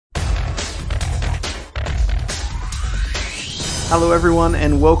Hello everyone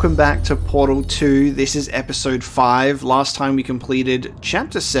and welcome back to Portal 2. This is episode 5. Last time we completed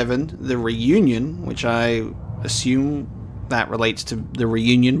chapter 7, the reunion, which I assume that relates to the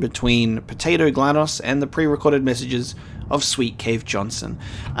reunion between Potato GLaDOS and the pre-recorded messages of Sweet Cave Johnson.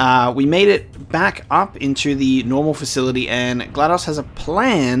 We made it back up into the normal facility, and GLaDOS has a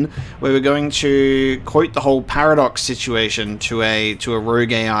plan where we're going to quote the whole paradox situation to a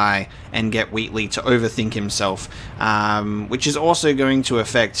rogue AI and get Wheatley to overthink himself, which is also going to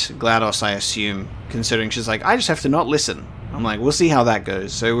affect GLaDOS, I assume, considering she's like, I just have to not listen. I'm like, we'll see how that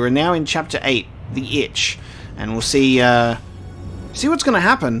goes. So we're now in chapter 8, The Itch, and we'll see what's going to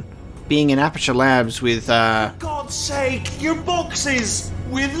happen being in Aperture Labs with For God's sake, your boxes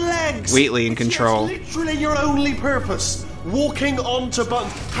with legs. Wheatley in control. It's literally your only purpose. Walking onto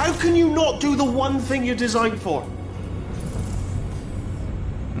buttons. How can you not do the one thing you're designed for?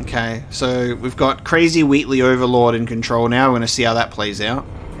 Okay, so we've got crazy Wheatley Overlord in control now. We're going to see how that plays out.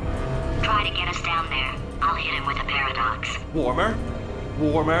 Try to get us down there. I'll hit him with a paradox. Warmer,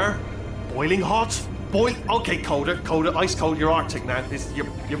 warmer, boiling hot. Okay, colder, ice cold. You're Arctic now.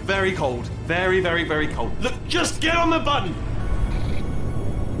 You're very cold, very, very, very cold. Look, just get on the button.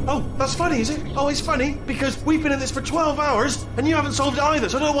 Oh, that's funny, is it? Oh, it's funny because we've been at this for 12 hours and you haven't solved it either.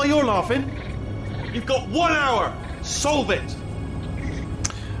 So I don't know why you're laughing. You've got 1 hour. Solve it.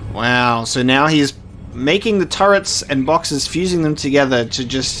 Wow, so now he's making the turrets and boxes, fusing them together to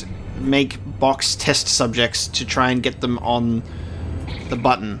just make box test subjects to try and get them on the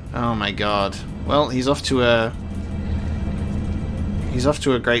button. Oh my god. Well, he's off to a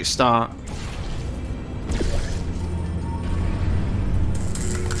great start.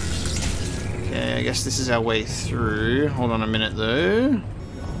 Okay, I guess this is our way through. Hold on a minute though.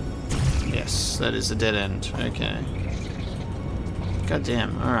 Yes, that is a dead end. Okay. God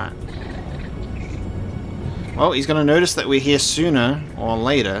damn, alright. Well, he's gonna notice that we're here sooner or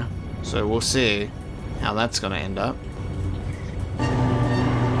later, so we'll see how that's gonna end up.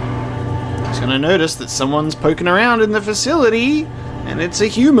 He's gonna notice that someone's poking around in the facility, and it's a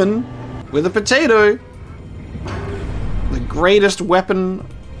human with a potato. The greatest weapon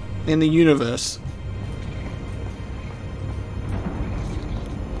in the universe.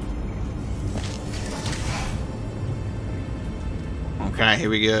 Okay, here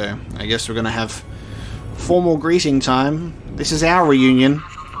we go. I guess we're gonna have formal greeting time. This is our reunion.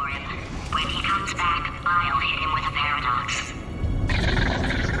 When he comes back, I'll hit him with a paradox.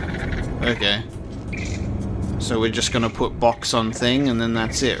 Okay. So we're just gonna put box on thing and then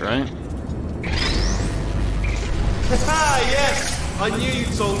that's it, right? Ah, yes! I knew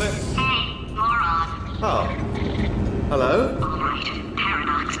you'd solve it. Hey, moron. Oh. Hello? Alright,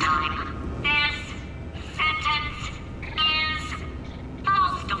 paradox time. This sentence is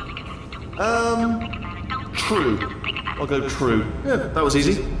false. Don't think about it. Don't think about it. Don't True. think about it. I'll go true. Yeah, that was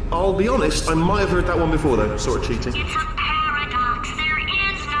easy. I'll be honest, I might have heard that one before though, sort of cheating. It's a paradox. There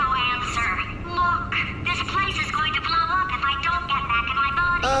is no answer. Look, this place is going to blow up if I don't get back in my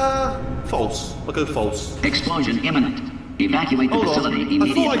body. False. I'll go false. Explosion imminent. Evacuate the Hold facility on. I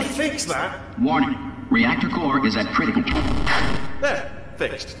immediately. thought I'd fix that. Warning. Reactor core is at critical. There.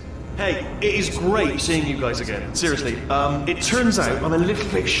 Fixed. Hey, it is great seeing you guys again. Seriously. It turns out I'm a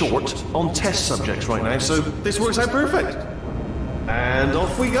little bit short on test subjects right now, so this works out perfect. And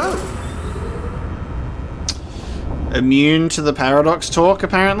off we go. Immune to the paradox talk,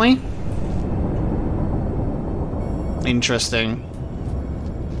 apparently. Interesting.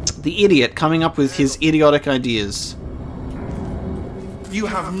 The idiot coming up with his idiotic ideas. You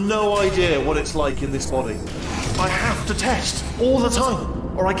have no idea what it's like in this body. I have to test all the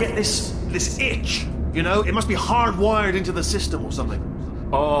time, or I get this itch. You know, it must be hardwired into the system or something.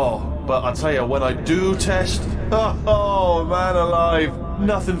 Oh, but I tell you, when I do test, oh man alive,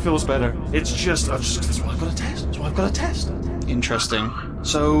 nothing feels better. It's just, that's why I've got to test. That's why I've got to test. Interesting.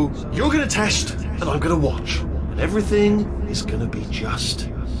 So you're gonna test, and I'm gonna watch, and everything is gonna be just.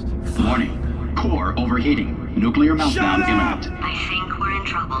 Warning. Core overheating. Nuclear meltdown imminent. I think we're in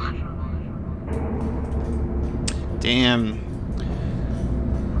trouble. Damn.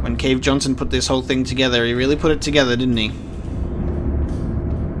 When Cave Johnson put this whole thing together, he really put it together, didn't he?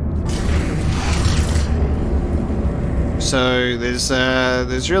 So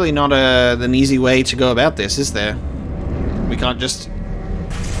there's really not an easy way to go about this, is there? We can't just...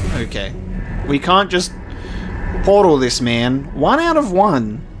 Okay. We can't just portal this man. 1 out of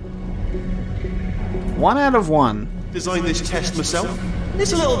 1. 1 out of 1. Designed this test myself.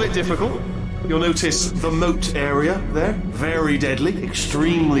 It's a little bit difficult. You'll notice the moat area there. Very deadly,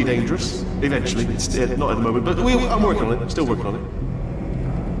 extremely dangerous. Eventually, it's not at the moment, but I'm working on it. I'm still working on it.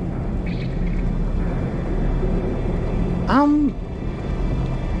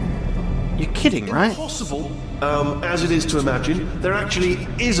 kidding, right? Impossible, as it is to imagine, there actually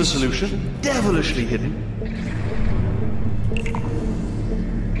is a solution, devilishly hidden.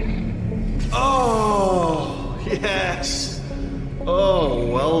 Oh, yes! Oh,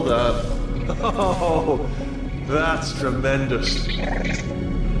 well done. Oh, that's tremendous.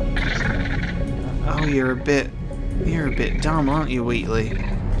 Oh, you're a bit dumb, aren't you, Wheatley?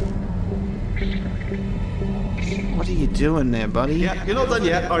 What are you doing there, buddy? Yeah, you're not done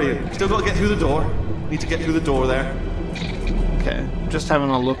yet, are you? Still got to get through the door. Need to get through the door there. Okay, just having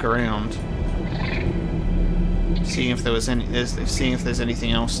a look around, seeing if there's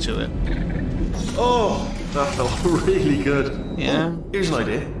anything else to it. Oh, that felt really good. Yeah. Oh, here's an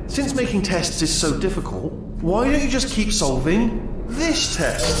idea. Since making tests is so difficult, why don't you just keep solving this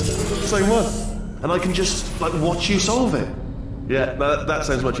test? Same one. And I can just, like, watch you solve it. Yeah, that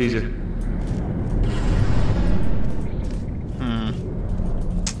sounds much easier.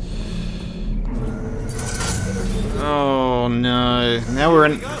 Oh no. Now we're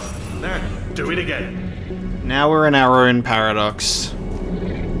in. There, do it again. Now we're in our own paradox.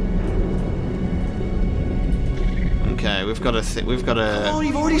 Okay, we've got to. Oh,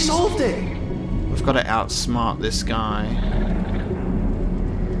 you've already solved it. We've got to outsmart this guy.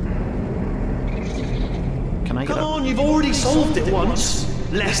 Can I get Come up? on, you've already solved it once.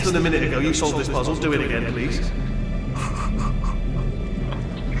 Less than a minute ago, you solved this puzzle. Do it again, please.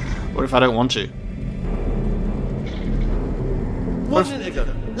 What if I don't want to? 1 minute ago.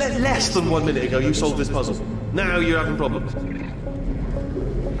 Less than 1 minute ago, you solved this puzzle. Now you're having problems.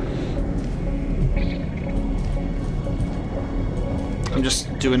 I'm just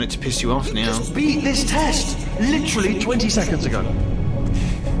doing it to piss you off now. Just beat this test. Literally 20 seconds ago.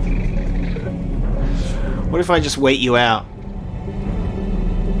 What if I just wait you out?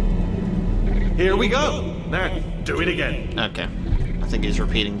 Here we go. Now, do it again. Okay. I think he's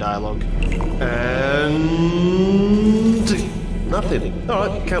repeating dialogue. And... nothing.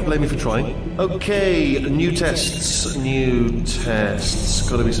 Alright, can't blame me for trying. Okay, new tests. New tests.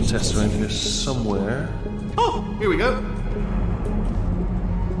 Gotta be some tests around here somewhere. Oh, here we go.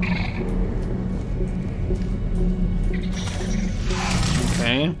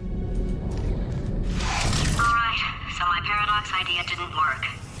 Okay. Alright, so my paradox idea didn't work.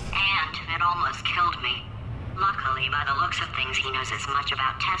 And it almost killed me. Luckily, by the looks of things, he knows as much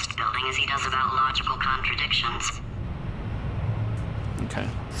about test building as he does about logical contradictions. Okay.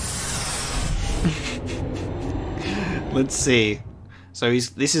 Let's see. So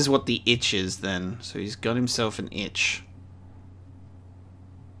this is what the itch is then. So he's got himself an itch.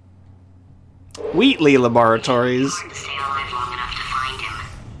 Wheatley Laboratories. Hard to stay alive long enough to find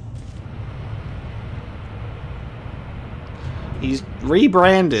him. He's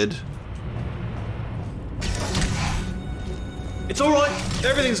rebranded. It's alright.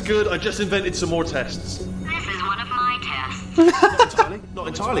 Everything's good. I just invented some more tests. This is one of my tests. Not entirely. Not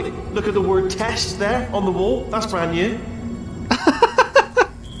entirely. Look at the word test there on the wall. That's brand new.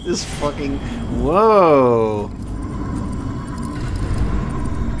 This fucking... Whoa.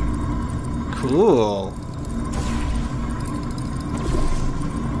 Cool.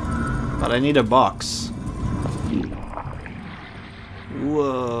 But I need a box.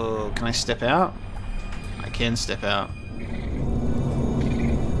 Whoa. Can I step out? I can step out.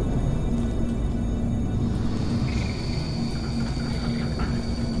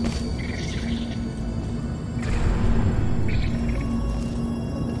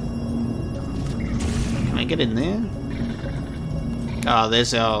 Can I get in there? Ah,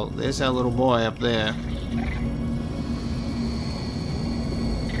 there's our little boy up there.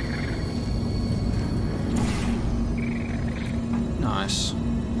 Nice.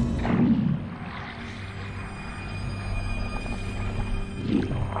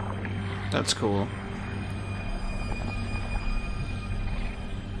 That's cool.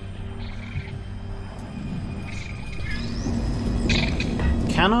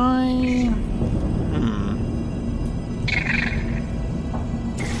 Can I?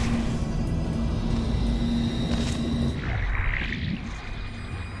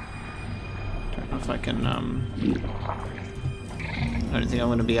 Don't know if I can, I don't think I'm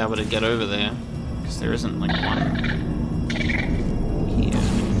going to be able to get over there, because there isn't, like, one here.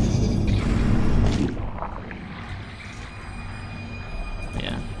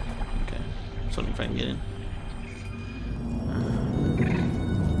 Yeah, okay. So if I can get in.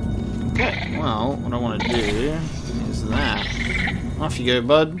 Okay, well, what I want to do is that. Off you go,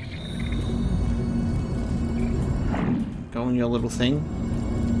 bud. Go on your little thing.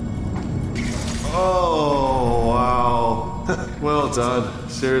 Oh, wow. Well done.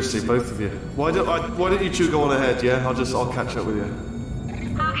 Seriously, both of you. Why don't you two go on ahead, yeah? I'll catch up with you.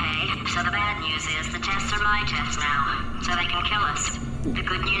 Okay, so the bad AI tests now, so they can kill us. The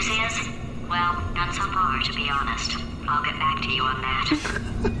good news is, well, none so far, to be honest. I'll get back to you on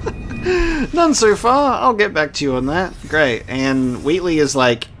that. None so far. I'll get back to you on that. Great. And Wheatley is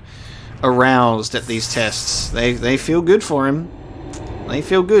like aroused at these tests. They feel good for him. They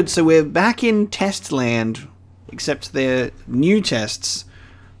feel good. So we're back in test land, except they're new tests,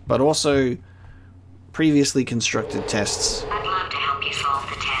 but also previously constructed tests. I'd love to help you solve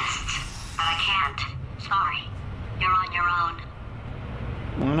the tests, but I can't. Sorry. You're on your own.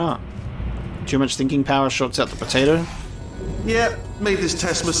 Why not? Too much thinking power shorts out the potato? Yeah, made this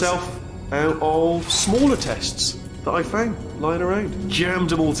test myself out of smaller tests that I found lying around. Jammed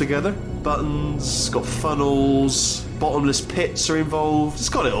them all together. Buttons, got funnels, bottomless pits are involved. It's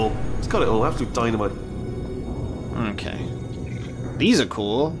got it all. It's got it all. Absolute dynamite. Okay. These are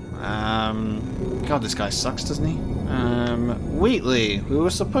cool. God, this guy sucks, doesn't he? Wheatley, we were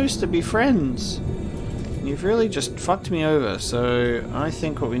supposed to be friends. You've really just fucked me over, so I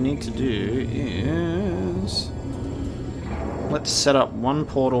think what we need to do is... let's set up one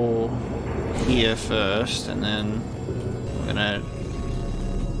portal here first, and then we're gonna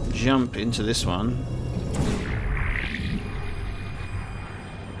jump into this one.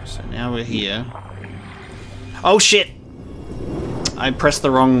 So now we're here. Oh shit! I pressed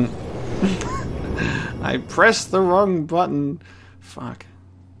the wrong... I pressed the wrong button. Fuck.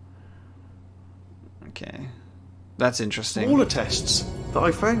 Okay. That's interesting. Smaller tests that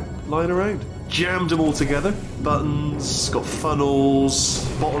I found lying around. Jammed them all together. Buttons, got funnels,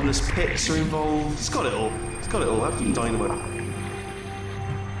 bottomless pits are involved. It's got it all. It's got it all. Absolute dynamite.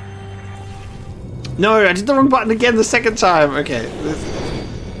 No, I did the wrong button again the second time. Okay.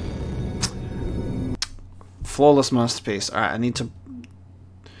 Flawless masterpiece. Alright,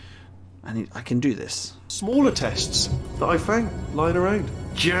 I can do this. Smaller tests that I found lying around.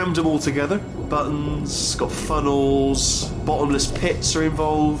 Jammed them all together. Buttons, got funnels, bottomless pits are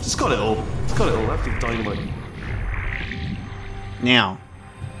involved. It's got it all. It's got it all. Absolute dynamite. Now,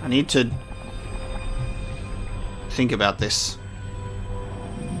 I need to think about this.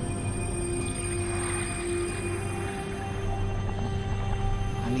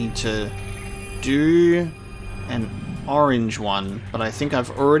 I need to do an orange one, but I think I've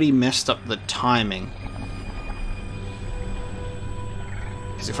already messed up the timing.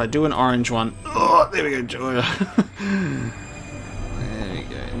 Because if I do an orange one... Oh, there we go. There we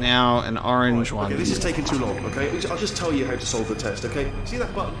go. Now an orange one. Okay, this is taking too long, okay? I'll just tell you how to solve the test, okay? See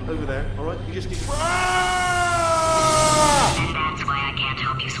that button over there, alright? You just keep... And that's why I can't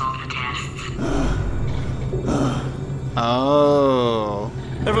help you solve the tests. Oh.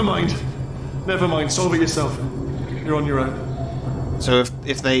 Never mind. Never mind. Solve it yourself. You're on your own. So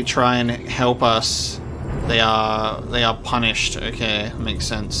if they try and help us, they are punished. Okay, makes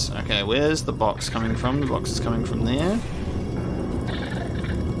sense. Okay, where's the box coming from? The box is coming from there.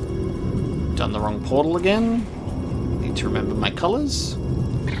 Done the wrong portal again. Need to remember my colors.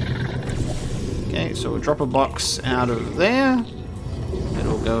 Okay, so we'll drop a box out of there.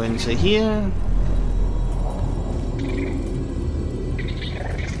 It'll go into here.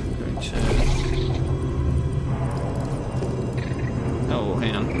 Oh,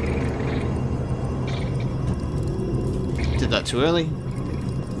 hang on. Did that too early.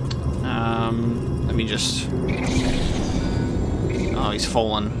 Let me just... Oh, he's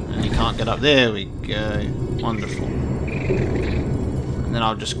fallen, and he can't get up. There we go. Wonderful. And then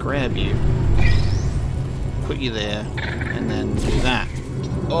I'll just grab you, put you there, and then do that.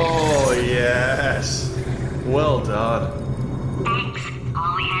 Oh, yes. Well done. Thanks.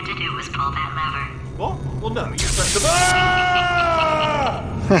 All we had to do was pull that lever. What? Well, no, you pressed the...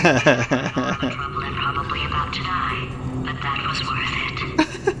 All the trouble and probably about to die, but that was worth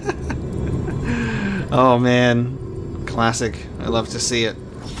it. Oh man, classic. I love to see it.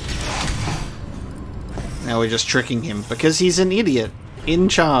 Now we're just tricking him because he's an idiot in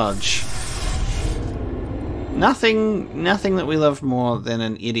charge. Nothing that we love more than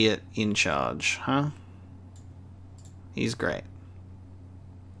an idiot in charge, huh? He's great.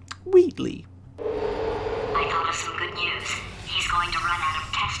 Wheatley. I thought of some good news. He's going to run out of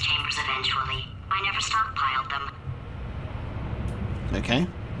test chambers eventually. I never stockpiled them. Okay.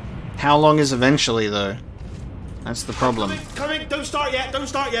 How long is eventually, though? That's the problem. Coming! Don't start yet! Don't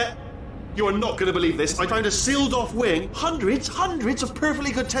start yet! You are not going to believe this. I found a sealed off wing. Hundreds of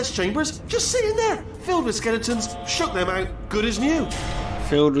perfectly good test chambers just sitting there. Filled with skeletons. Shook them out. Good as new.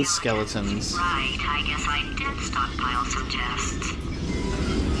 Filled with skeletons. Right, I guess I did stockpile some tests.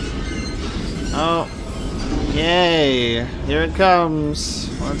 Oh. Yay. Here it comes.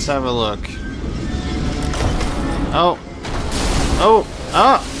 Let's have a look. Oh. Oh.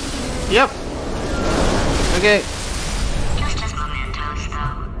 Oh. Yep. Okay. Just as mementos,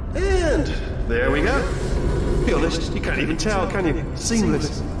 though. And there we go. Be honest, you can't even tell, can you?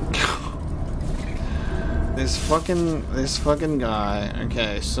 Seamless. This fucking guy.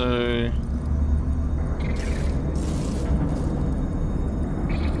 Okay, so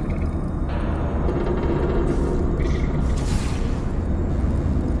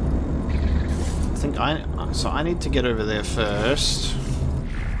I need to get over there first.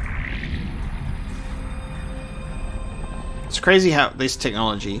 It's crazy how this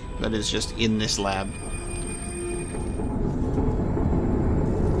technology that is just in this lab.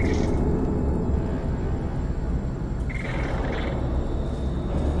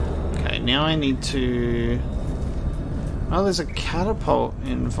 Okay, now I need to... Oh, there's a catapult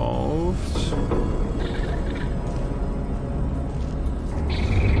involved.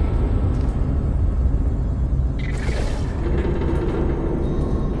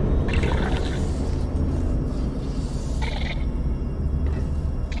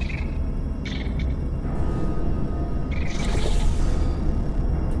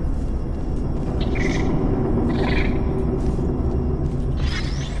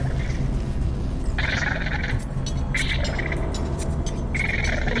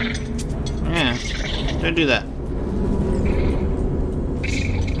 Don't do that.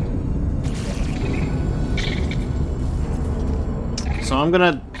 So I'm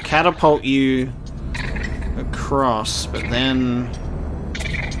gonna catapult you across, but then...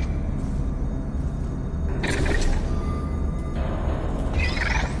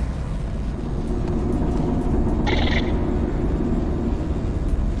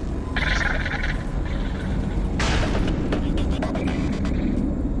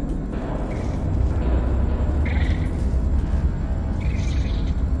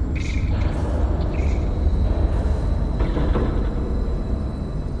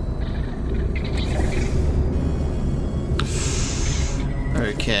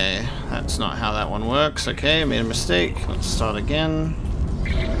 Okay, that's not how that one works. Okay, I made a mistake. Let's start again.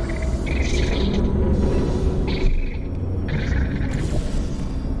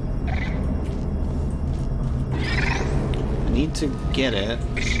 I need to get it.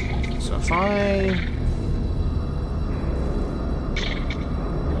 So if I...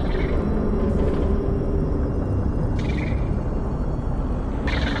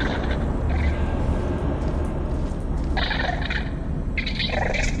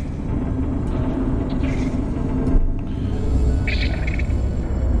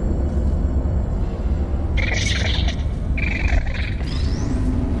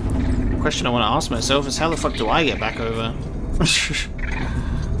 question I want to ask myself is how the fuck do I get back over?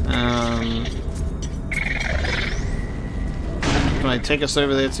 Can I take us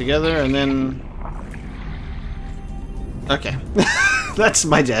over there together and then... Okay. That's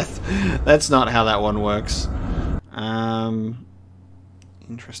my death. That's not how that one works.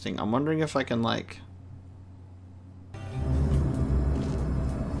 Interesting. I'm wondering if I can, like...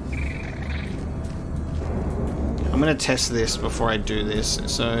 I'm gonna test this before I do this.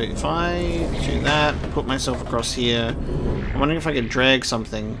 So if I do that, put myself across here, I'm wondering if I could drag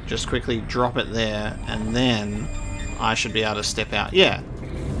something, just quickly drop it there, and then I should be able to step out. Yeah,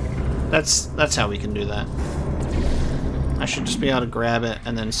 that's how we can do that. I should just be able to grab it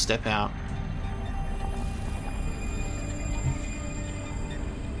and then step out.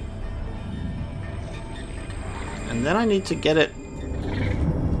 And then I need to get it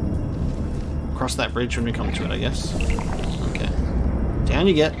across that bridge when we come to it, I guess. Okay. Down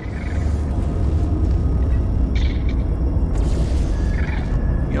you get.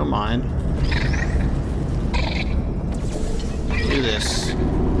 You're mine. Do this.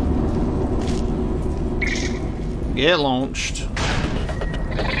 Get launched.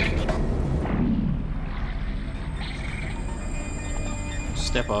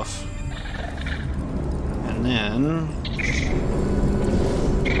 Step off. And then...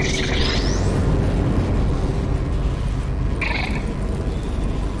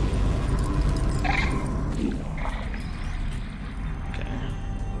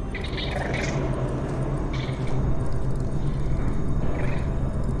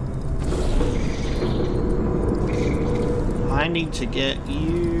 I need to get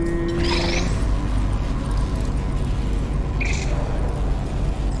you...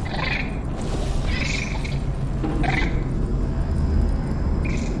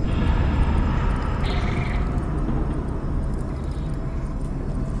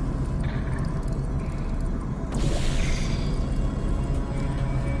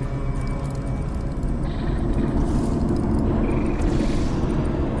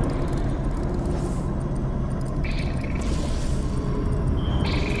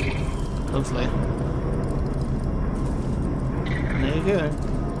 Hopefully. you go.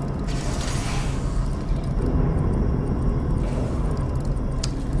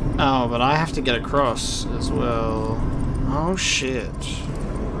 Oh, but I have to get across as well. Oh shit.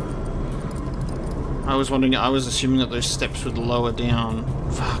 I was wondering, I was assuming that those steps would lower down.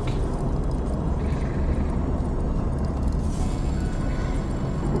 Fuck.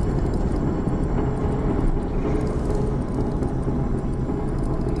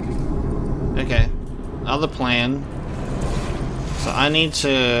 Okay. Other plan. So I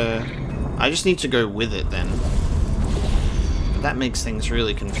just need to go with it then. But that makes things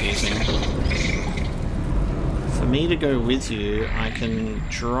really confusing. For me to go with you, I can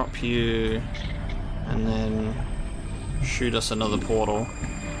drop you and then shoot us another portal.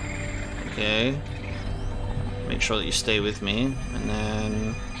 Okay. Make sure that you stay with me, and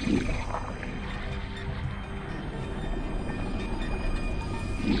then...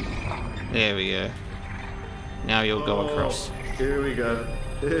 There we go. Now you'll go across. Here we go.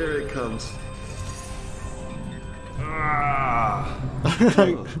 Here it comes. Ah.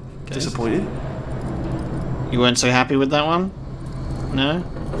 Okay. Disappointed? You weren't so happy with that one? No?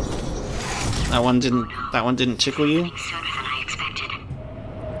 That one didn't tickle you? Sooner than I expected.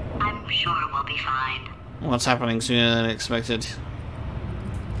 I'm sure we'll be fine. What's happening sooner than expected?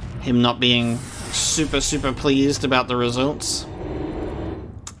 Him not being super pleased about the results?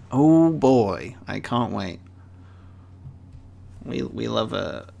 Oh boy, I can't wait. We love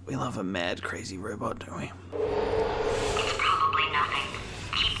a mad crazy robot, don't we? It's probably nothing.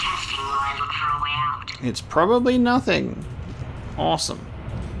 Keep testing while I look for a way out. It's probably nothing. Awesome.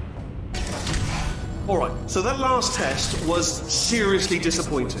 Alright, so that last test was seriously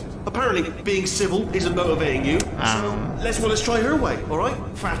disappointing. Apparently, being civil isn't motivating you, so let's try her way, alright?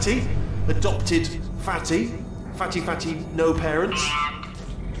 Fatty, adopted Fatty, Fatty, no parents.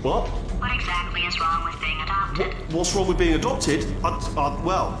 And What? what exactly is wrong with being adopted? What's wrong with being adopted?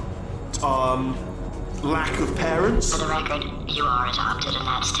 Lack of parents, For the record, you are adopted and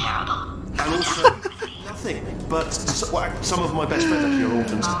that's terrible. and also nothing. But some of my best friends actually are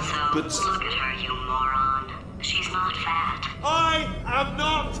orphans. Also, But look at her, you moron. She's not fat. I am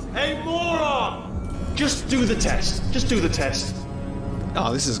not a moron. Just do the test. Just do the test.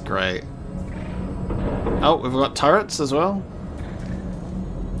 Oh, this is great. Oh, we've got turrets as well.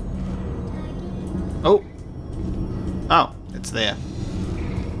 Oh. Oh, it's there.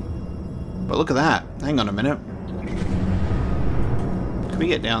 But look at that. Hang on a minute. Can we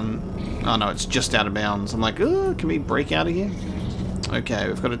get down? Oh no, it's just out of bounds. I'm like, oh, can we break out of here? Okay,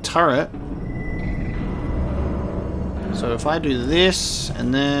 we've got a turret. So if I do this,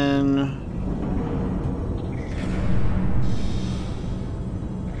 and then...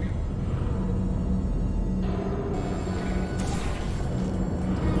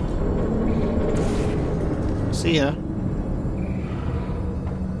 See ya.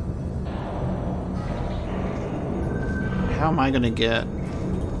 How am I gonna get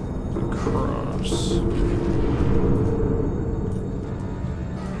across?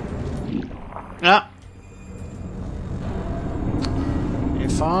 Ah!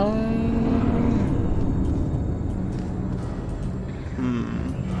 If I...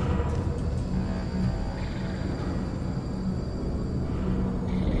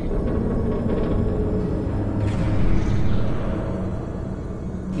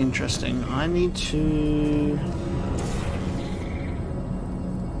 Interesting. I need to...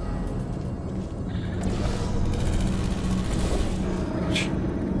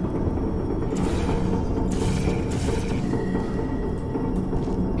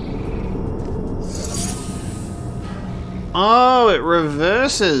 Oh, it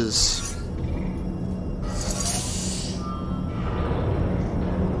reverses.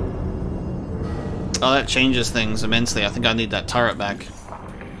 Oh, that changes things immensely. I think I need that turret back.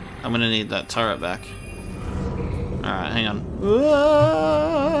 I'm gonna need that turret back. Alright, hang on. Whoa!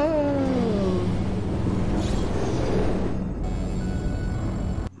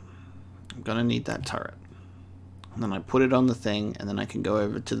 I'm gonna need that turret. And then I put it on the thing, and then I can go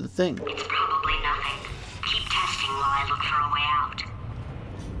over to the thing. It's probably nothing. Keep testing while I look for a way out.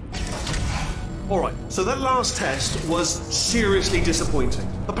 Alright, so that last test was seriously disappointing.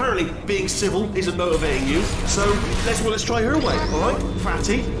 Apparently, being civil isn't motivating you, so let's try her way, alright?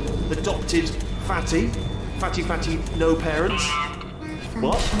 Fatty, adopted Fatty, Fatty, no parents. And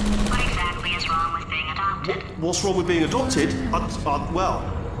What? what exactly is wrong with being adopted? What's wrong with being adopted?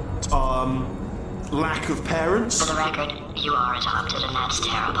 Lack of parents, For the record, you are adopted and that's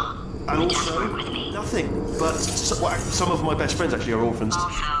terrible. and Just also work with me. nothing. But some of my best friends actually are orphans.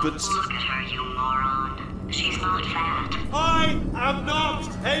 Also, But look at her, you moron. She's not fat. I am not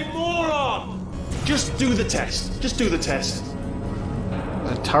a moron. Just do the test. Just do the test.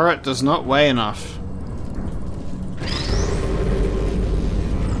 turret does not weigh enough.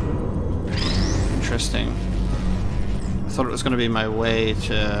 Interesting. I thought it was going to be my way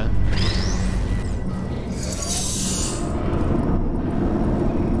to...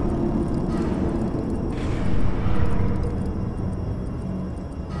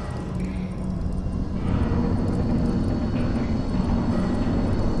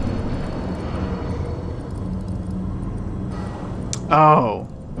 Oh.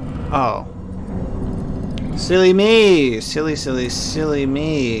 Oh. Silly me! Silly, silly, silly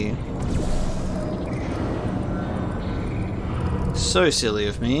me. So silly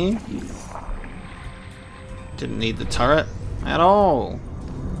of me. Didn't need the turret at all.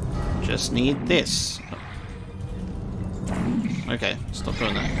 Just need this. Okay, stop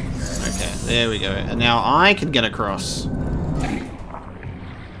doing that. Okay, there we go. And now I can get across.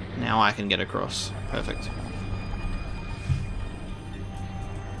 Now I can get across. Perfect.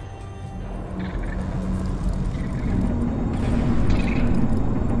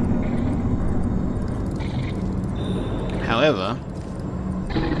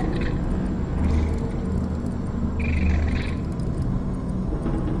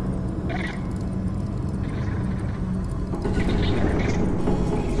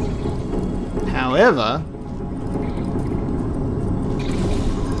 However,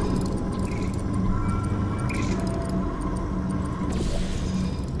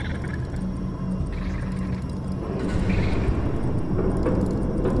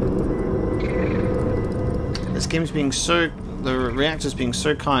 this game's being so... the reactor's being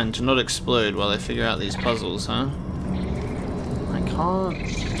so kind to not explode while they figure out these puzzles, huh? I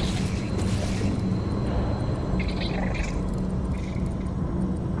can't...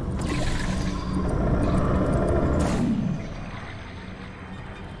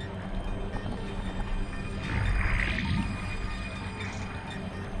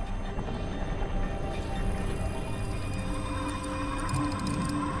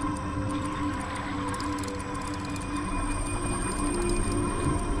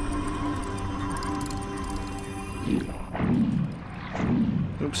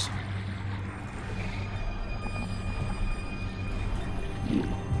 Oops.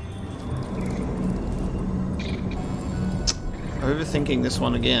 Overthinking this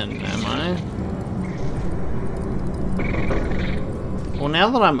one again, am I? Well, now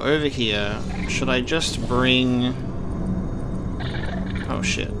that I'm over here, should I just bring... Oh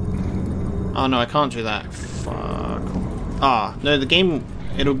shit. Oh no, I can't do that. Fuck. Ah, no, the game...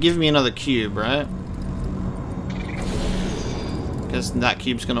 It'll give me another cube, right? Because that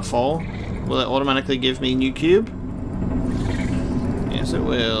cube's gonna fall. Will it automatically give me a new cube? Yes, it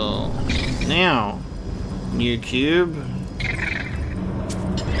will. Now, new cube.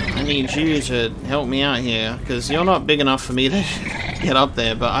 I need you to help me out here, because you're not big enough for me to get up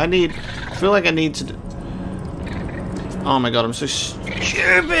there, but I feel like I need to... Oh my god, I'm so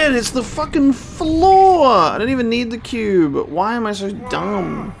stupid! It's the fucking floor! I don't even need the cube. Why am I so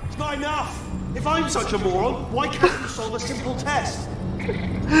dumb? It's not enough! If I'm such a moron, why can't you solve a simple test?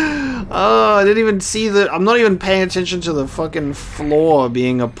 Oh, I didn't even see the... I'm not even paying attention to the fucking floor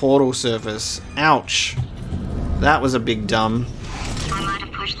being a portal surface. Ouch. That was a big dumb. I might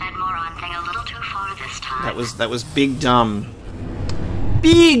have pushed that moron thing a little too far this time. That was big dumb.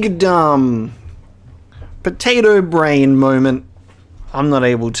 Big dumb! Potato brain moment. I'm not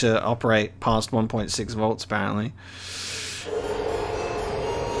able to operate past 1.6 volts, apparently.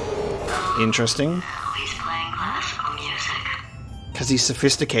 Interesting. He's playing classical music. Because he's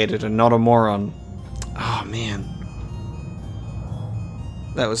sophisticated and not a moron. Oh, man.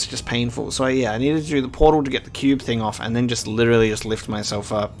 That was just painful. So, yeah, I needed to do the portal to get the cube thing off and then just literally just lift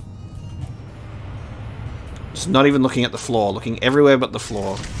myself up. Just not even looking at the floor. Looking everywhere but the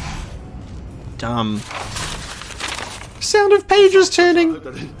floor. Dumb. Sound of pages turning!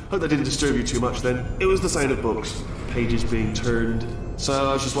 Hope that didn't disturb you too much then. It was the sound of books. Pages being turned.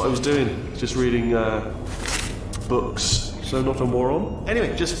 So that's just what I was doing. Just reading, books. So not a moron.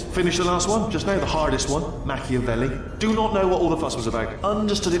 Anyway, just finished the last one. Just now, the hardest one. Machiavelli. Do not know what all the fuss was about.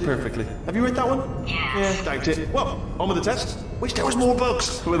 Understood it perfectly. Have you read that one? Yes. Yeah, doubt it. Well, on with the test. Wish there was more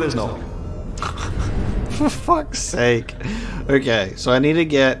books. Well, there's not. For fuck's sake. Okay, so I need to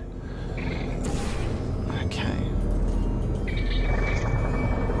get... Okay.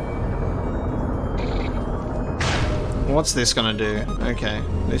 What's this gonna do? Okay,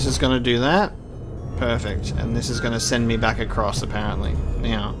 this is gonna do that. Perfect. And this is gonna send me back across, apparently.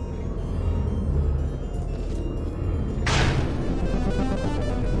 Now.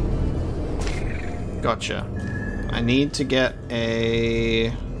 Gotcha. I need to get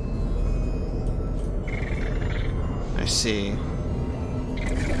a... I see.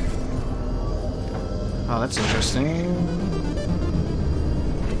 Oh, that's interesting.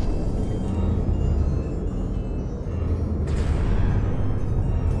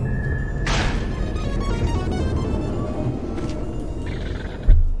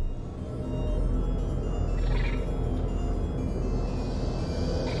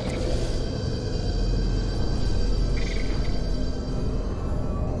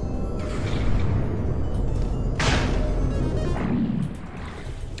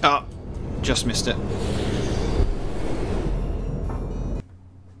 Oh, just missed it.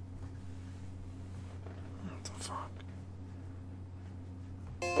 What the fuck?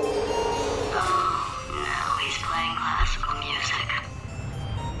 Oh, now he's playing classical music.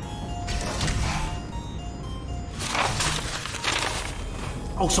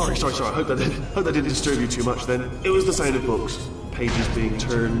 Oh, sorry. I hope that didn't disturb you too much then. It was the sound of books. Pages being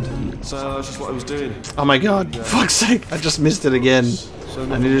turned. So that's just what I was doing. Oh my god, fuck's sake, I just missed it again.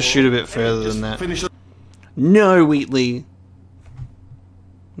 I need to shoot a bit further than that. No, Wheatley.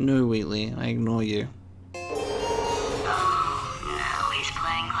 No, Wheatley, I ignore you. Oh, now he's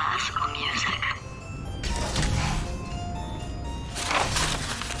playing classical music.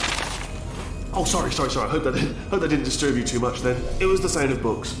 Oh, sorry. I hope that didn't disturb you too much then. It was the sound of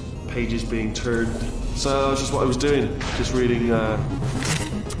books. Pages being turned. So that's just what I was doing. Just reading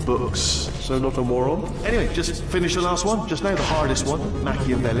books. So not a moron. Anyway, just finished the last one. Just now the hardest one.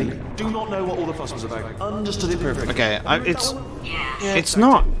 Machiavelli. Do not know what all the fuss was about. Understood it perfectly. Okay, Yes. it's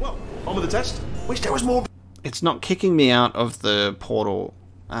not. Well, on with the test. Wish there was more. It's not kicking me out of the portal,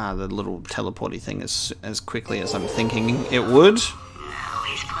 the little teleporty thing as quickly as I'm thinking it would. Now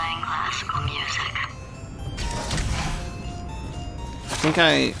he's playing classical music. I think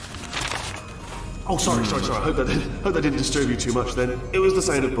I... Oh, sorry. I hope that didn't disturb you too much then. It was the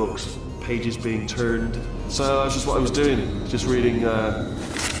sound of books. Pages being turned. So that's just what I was doing. Just reading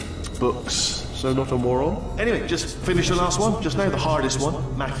books. So not a moron. Anyway, just finished the last one. Just now the hardest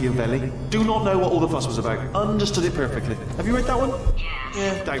one. Machiavelli. Do not know what all the fuss was about. Understood it perfectly. Have you read that one? Yes.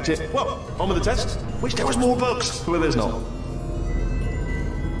 Yeah, doubt it. Well, on with the test. Wish there was more books. Well, there's not.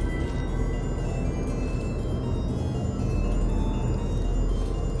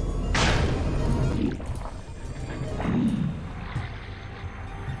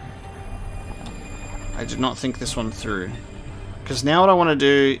 I did not think this one through. Because now what I want to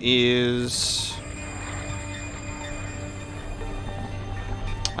do is...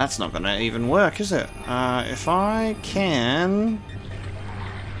 That's not going to even work, is it? If I can...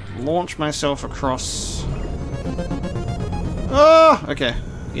 launch myself across... Oh! Okay.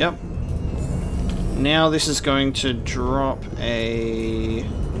 Yep. Now this is going to drop a...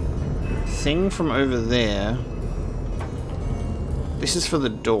 thing from over there. This is for the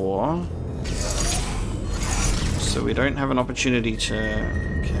door. So we don't have an opportunity to...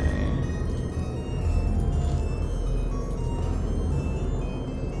 Okay.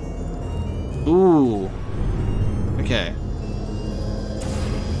 Ooh. Okay.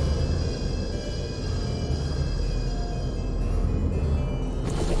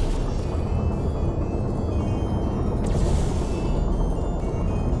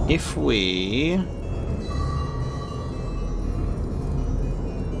 If we...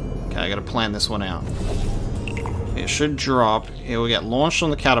 Okay, I gotta plan this one out. It should drop. It will get launched on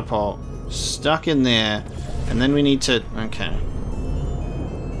the catapult, stuck in there, and then we need to... Okay.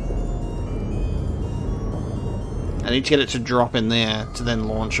 I need to get it to drop in there to then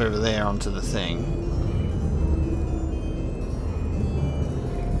launch over there onto the thing.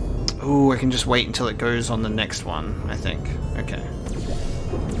 Ooh, I can just wait until it goes on the next one, I think. Okay.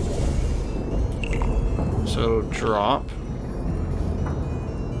 So it'll drop.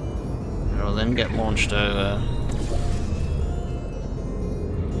 It'll then get launched over.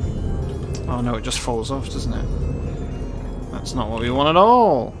 Oh no, it just falls off, doesn't it? That's not what we want at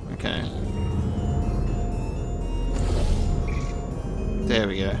all. Okay. There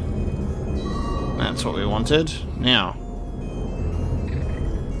we go. That's what we wanted. Now.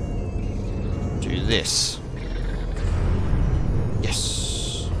 Do this.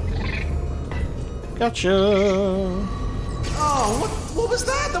 Yes. Gotcha. Oh, what was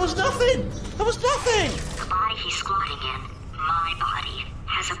that? There was nothing. There was nothing. The body he's squatting in, my body,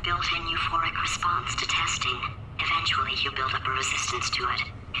 has a built-in euphoric response to testing. Eventually, you build up a resistance to it.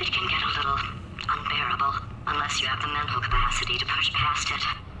 It can get a little unbearable, unless you have the mental capacity to push past it.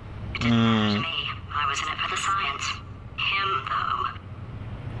 It didn't matter to me. I was in it for the science. Him,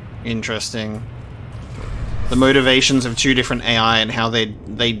 though. Interesting. The motivations of two different AI and how they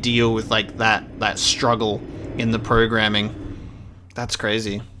deal with like that struggle in the programming. That's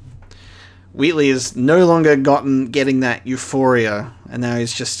crazy. Wheatley is no longer getting that euphoria, and now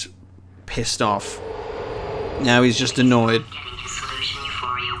he's just pissed off. Now he's just annoyed. Getting his solution,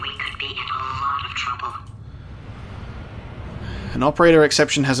 Euphoria, we could be in a lot of trouble. An operator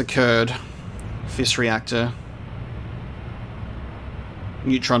exception has occurred. Fist reactor.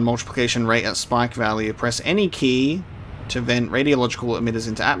 Neutron multiplication rate at spike value. Press any key to vent radiological emitters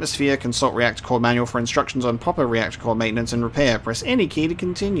into atmosphere. Consult reactor core manual for instructions on proper reactor core maintenance and repair. Press any key to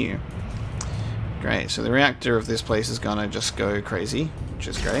continue. Great, so the reactor of this place is gonna just go crazy, which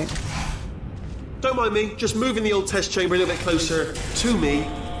is great. Don't mind me, just moving the old test chamber a little bit closer to me.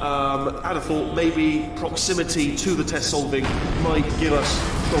 I'd have thought maybe proximity to the test solving might give us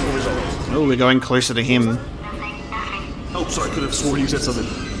stronger results. Oh, we're going closer to him. Oh, sorry, I could have sworn you said something.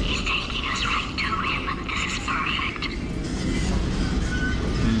 He's taking us right to him. This is perfect.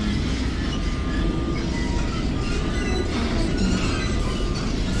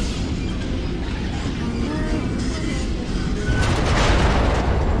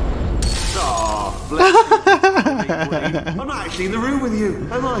 Ah, bless you. I'm not actually in the room with you,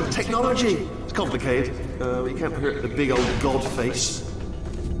 am I? Technology. It's complicated. You can't hurt the big old god face.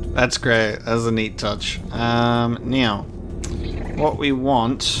 That's great. That's a neat touch. Now, what we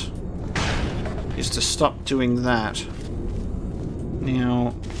want is to stop doing that.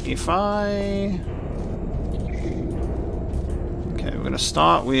 Now, if I... Okay, we're going to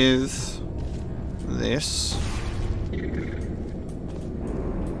start with this.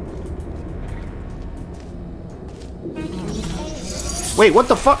 Wait, what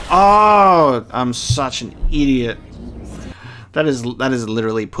the fuck? Oh, I'm such an idiot. That is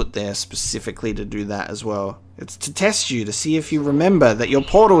literally put there specifically to do that as well. It's to test you, to see if you remember that your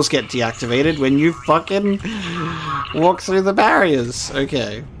portals get deactivated when you fucking walk through the barriers.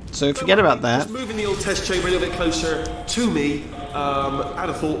 Okay, so forget about that. Just moving the old test chamber a little bit closer to me. I'd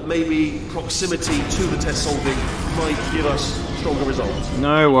have thought maybe proximity to the test solving might give us stronger results.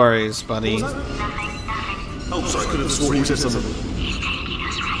 No worries, buddy. Oh, sorry, I could have sworn you said something. He's taking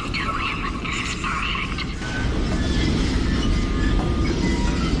us right to him. This is perfect.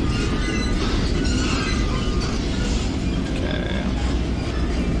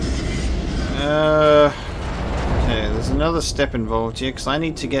 Okay, there's another step involved here because I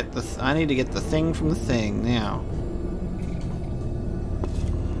need to get the thing from the thing now.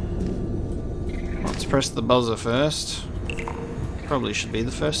 Let's press the buzzer first. Probably should be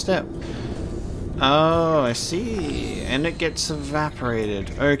the first step. Oh, I see. And it gets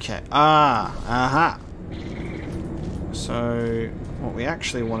evaporated. Okay. Aha. So, what we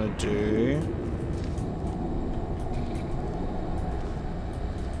actually want to do...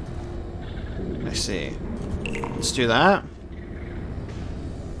 I see. Let's do that.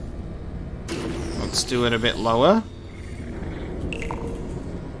 Let's do it a bit lower.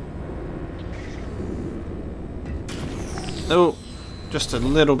 Oh, just a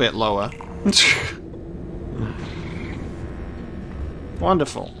little bit lower.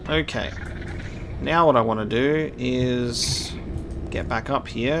 Wonderful. Okay. Now what I want to do is get back up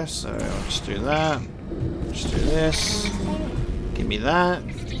here. So I'll just do that. Just do this. Give me that.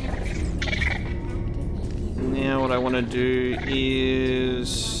 Now what I want to do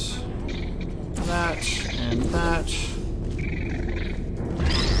is that and that.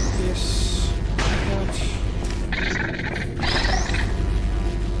 This. That.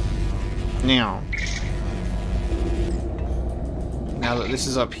 Now that this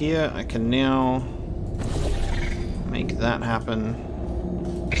is up here, I can now make that happen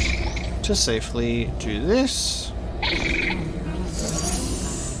to safely do this.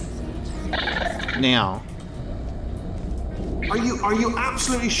 Now, are you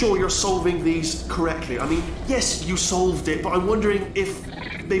absolutely sure you're solving these correctly? I mean, yes, you solved it, but I'm wondering if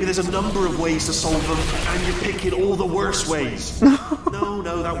maybe there's a number of ways to solve them, and you're picking all the worst ways. No,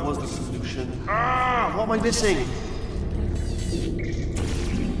 that was the solution. What am I missing?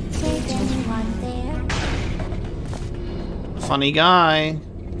 funny guy,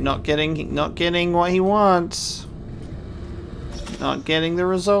 not getting what he wants, not getting the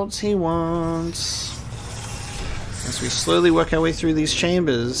results he wants. As we slowly work our way through these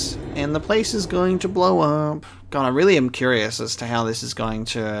chambers, and the place is going to blow up. God, I really am curious as to how this is going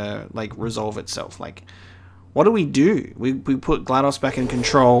to, like, resolve itself. Like, what do? We put GLaDOS back in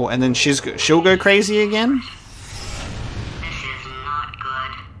control, and then she'll go crazy again? This is not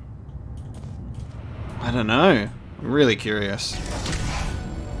good. I don't know. I'm really curious.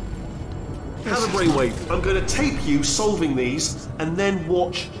 Have a brainwave. I'm going to tape you solving these, and then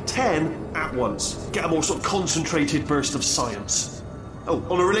watch 10 at once. Get a more sort of concentrated burst of science. Oh,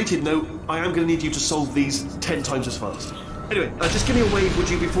 on a related note, I am going to need you to solve these 10 times as fast. Anyway, just give me a wave, would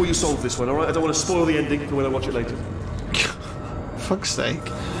you, before you solve this one, alright? I don't want to spoil the ending for when I watch it later. Fuck's sake.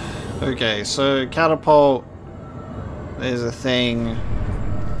 Okay, so catapult There's a thing.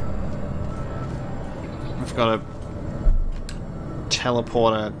 I've got a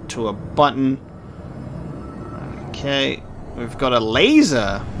teleporter to a button. Okay. We've got a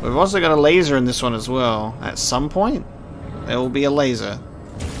laser. We've also got a laser in this one as well. At some point, there will be a laser.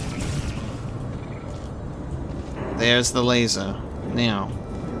 There's the laser. Now,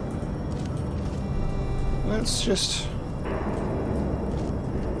 let's just...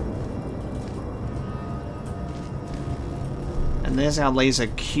 And there's our laser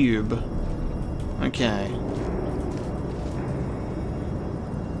cube. Okay.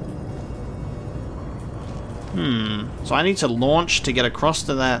 So I need to launch to get across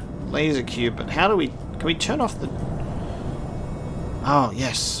to that laser cube, but how do we... Can we turn off the... Oh,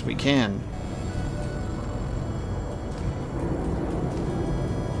 yes, we can.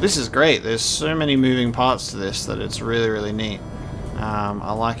 This is great. There's so many moving parts to this that it's really, really neat.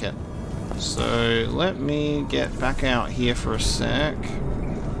 I like it. So let me get back out here for a sec.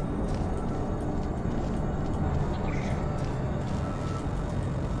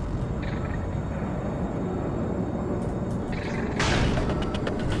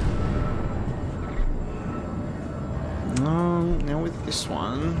 Now with this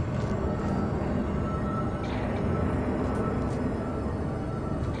one...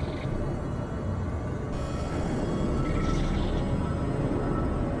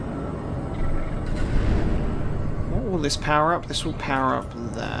 What will this power up? This will power up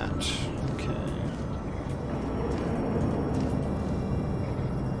that. Okay.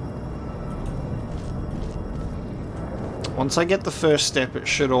 Once I get the first step, it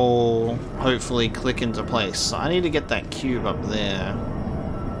should all hopefully click into place. So I need to get that cube up there.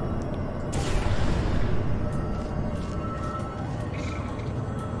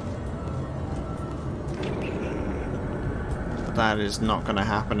 But that is not going to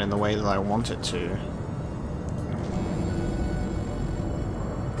happen in the way that I want it to.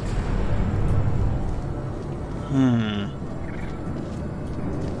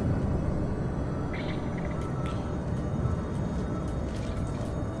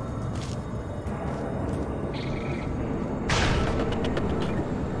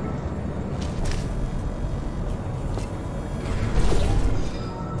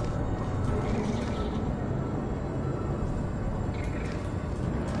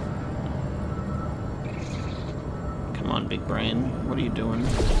 Come on, big brain. What are you doing?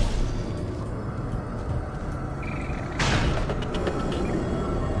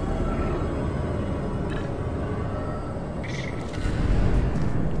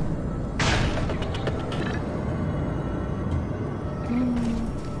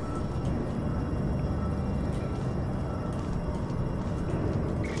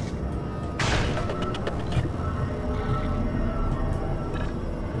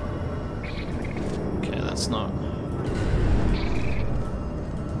 Not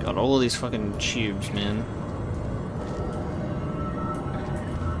got all of these fucking tubes, man.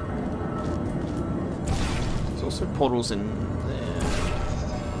 There's also portals in there.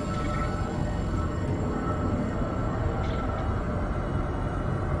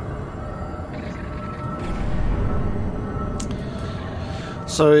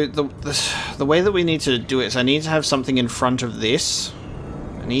 So the way that we need to do it is I need to have something in front of this.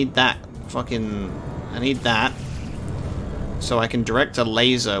 I need that fucking... I need that so I can direct a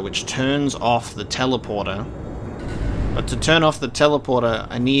laser which turns off the teleporter. But to turn off the teleporter,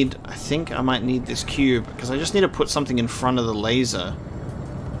 I think I might need this cube, because I just need to put something in front of the laser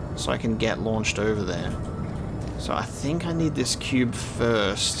so I can get launched over there. So I think I need this cube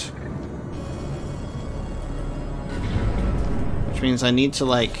first. Which means I need to,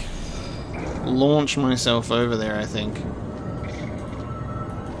 like, launch myself over there, I think.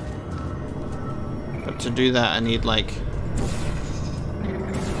 But to do that, I need, like,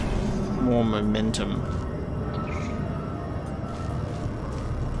 more momentum.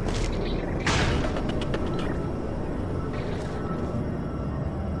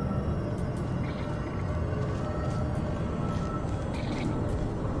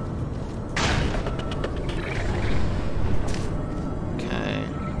 Okay.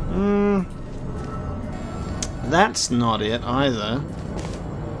 That's not it either.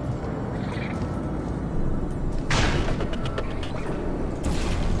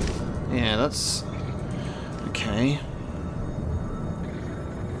 Yeah, that's... okay.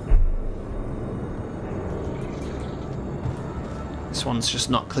 This one's just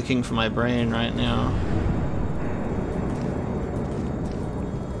not clicking for my brain right now.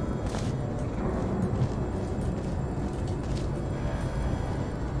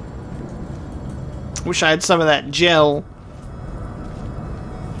 Wish I had some of that gel.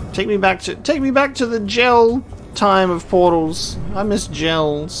 Take me back to the gel. time of portals. I miss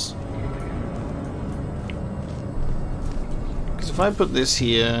gels. Because if I put this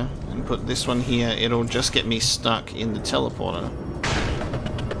here and put this one here, it'll just get me stuck in the teleporter.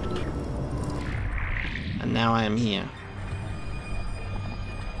 And now I am here.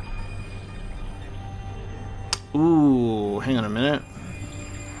 Ooh, hang on a minute.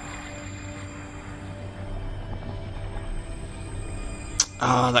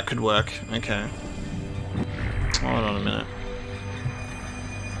 Ah, that could work. Okay. Hold on a minute.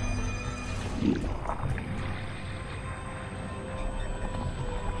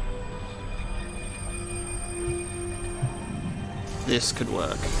 This could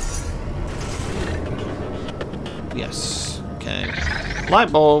work. Yes. Okay.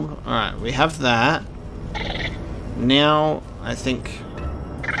 Light bulb. Alright, we have that. Now, I think...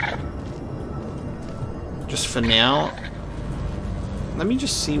 just for now... let me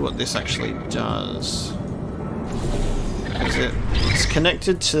just see what this actually does. It's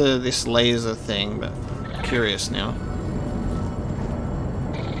connected to this laser thing, but I'm curious now.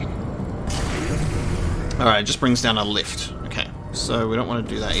 Alright, it just brings down a lift. Okay, so we don't want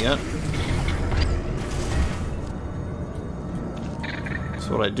to do that yet.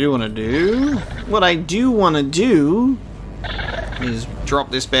 So what I do want to do... what I do want to do is drop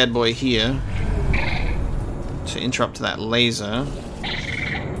this bad boy here to interrupt that laser.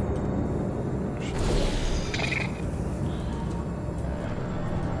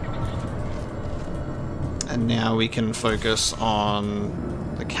 And now we can focus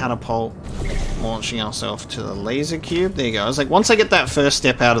on the catapult, launching ourselves to the laser cube. There you go. I was like, once I get that first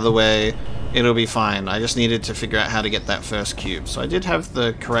step out of the way, it'll be fine. I just needed to figure out how to get that first cube. So I did have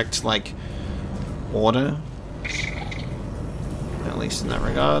the correct, like, order, at least in that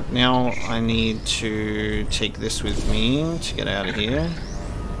regard. Now I need to take this with me to get out of here,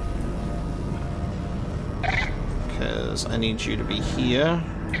 because I need you to be here.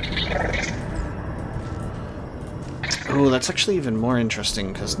 Oh, that's actually even more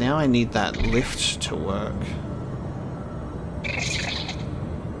interesting, because now I need that lift to work.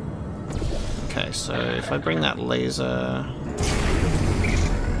 Okay, so if I bring that laser...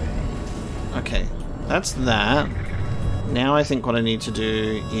 okay, that's that. Now I think what I need to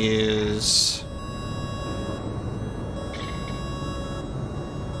do is...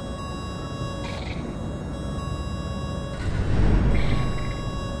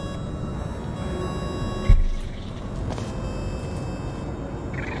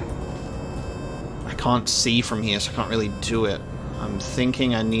 I can't see from here, so I can't really do it. I'm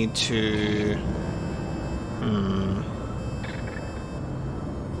thinking I need to...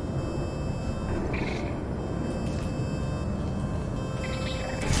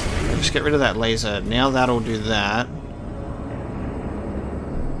 just get rid of that laser. Now that'll do that.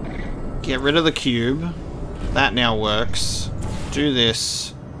 Get rid of the cube. That now works. Do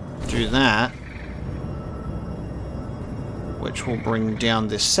this. Do that. Which will bring down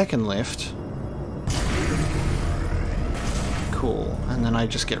this second lift. Cool. And then I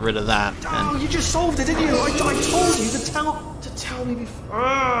just get rid of that. Oh, you just solved it, didn't you? I told you to tell me before.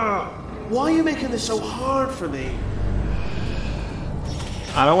 Why are you making this so hard for me?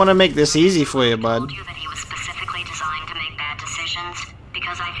 I don't want to make this easy for you, bud. I told you that he was specifically designed to make bad decisions,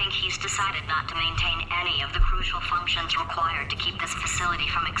 because I think he's decided not to maintain any of the crucial functions required to keep this facility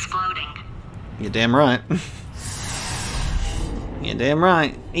from exploding. You're damn right. You're damn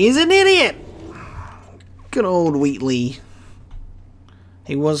right. He's an idiot! Good old Wheatley.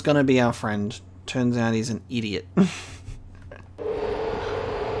 He was gonna be our friend. Turns out he's an idiot.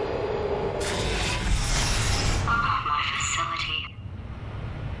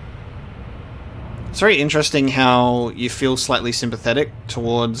 It's very interesting how you feel slightly sympathetic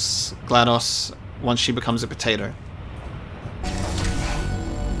towards GLaDOS once she becomes a potato.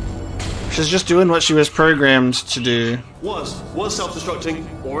 She's just doing what she was programmed to do. Was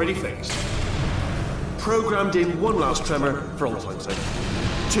self-destructing, already fixed. Programmed in one last tremor for all time's sake.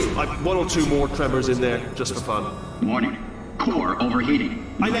 One or two more tremors in there, just for fun. Warning. Core overheating.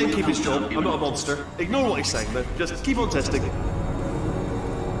 I let him keep his job. I'm not a monster. Ignore what he's saying, man. Just keep on testing.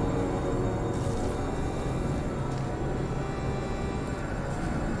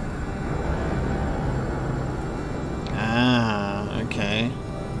 Okay.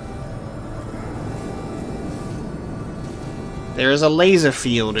 There is a laser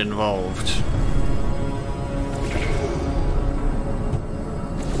field involved.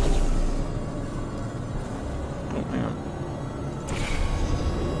 Oh, hang on.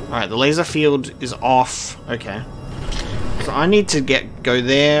 Alright, the laser field is off. Okay. So I need to go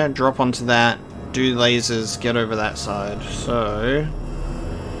there, drop onto that, do lasers, get over that side. So...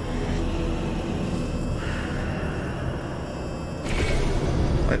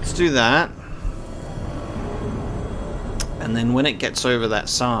 let's do that. And then when it gets over that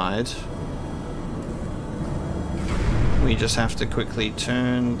side, we just have to quickly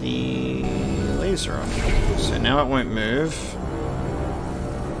turn the laser on. So now it won't move.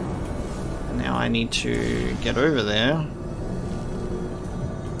 Now I need to get over there.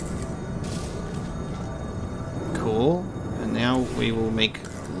 Cool. And now we will make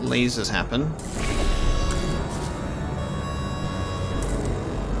lasers happen.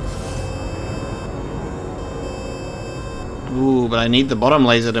 Ooh, but I need the bottom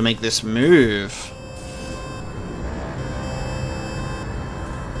laser to make this move.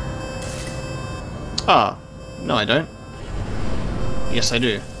 Ah, no I don't. Yes I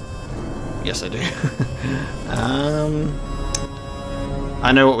do. Yes I do.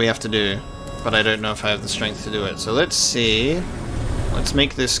 I know what we have to do, but I don't know if I have the strength to do it. So let's see. Let's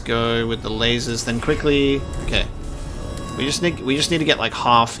make this go with the lasers, then quickly... Okay. We just need to get like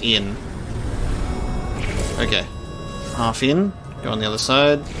half in. Okay. Half in. Go on the other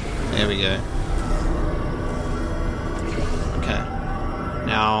side. There we go. Okay.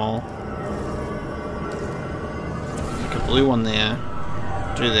 Now... make a blue one there.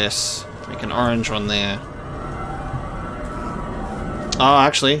 Do this. Make an orange one there. Oh,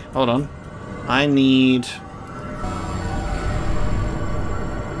 actually, hold on. I need...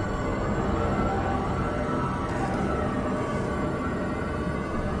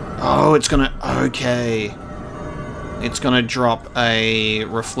 Oh, it's gonna... Okay. It's gonna drop a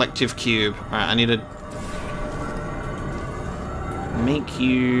reflective cube. Alright, I need to... make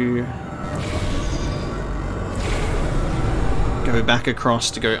you... go back across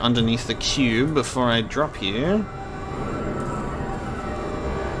to go underneath the cube before I drop you.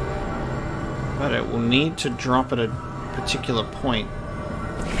 But it will need to drop at a particular point.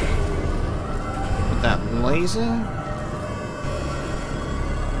 With that laser?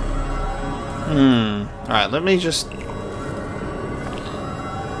 Alright, let me just...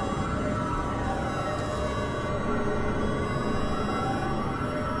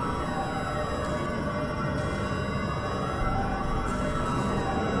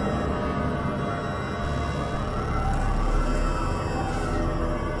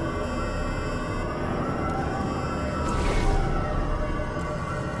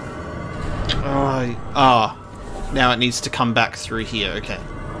 now it needs to come back through here, okay.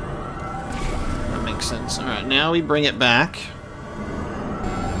 That makes sense. Alright, now we bring it back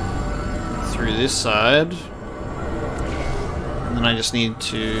through this side. And then I just need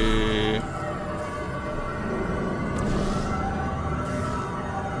to...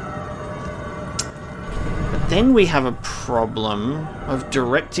 But then we have a problem of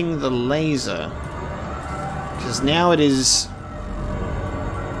directing the laser. Because now it is...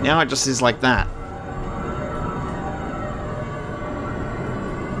 Now it just is like that.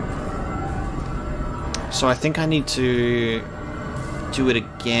 So I think I need to do it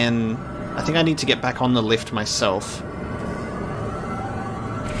again. I think I need to get back on the lift myself.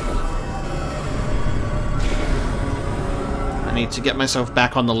 I need to get myself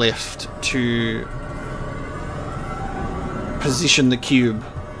back on the lift to position the cube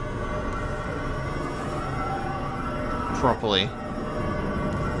properly.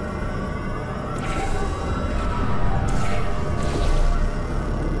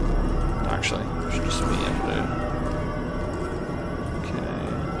 Actually, I should just be able to... Okay.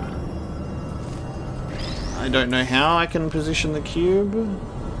 I don't know how I can position the cube,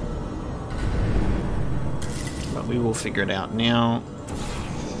 but we will figure it out. Now,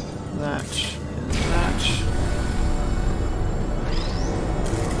 that and that.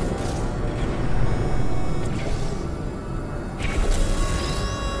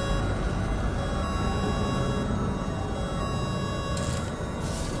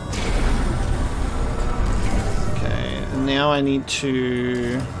 Now I need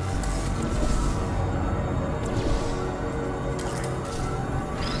to...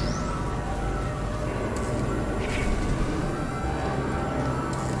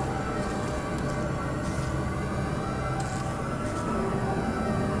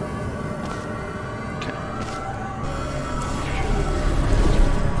 Okay.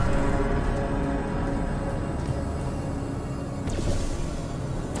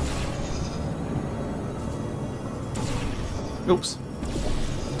 Oops.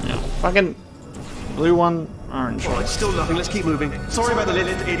 Yeah. Fucking blue one, orange. Alright, still nothing. Let's keep moving. Sorry about the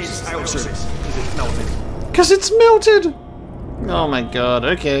Lilith. It's out of service. Because it's melted. Because it's melted! Oh my god.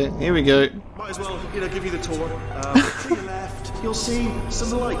 Okay, here we go. Might as well, give you the tour. To your left, you'll see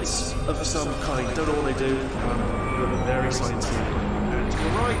some lights of some kind. Don't know what they do. They're very sciencey. And to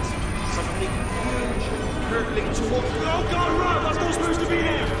your right, something huge, hurtling towards... Oh god, run! That's not supposed to be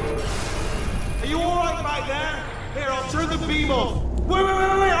there! turn the beam off. Wait.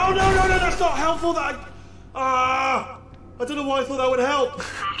 Oh, no, that's not helpful. I don't know why I thought that would help.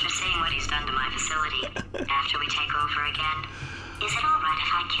 After seeing what he's done to my facility, after we take over again, is it alright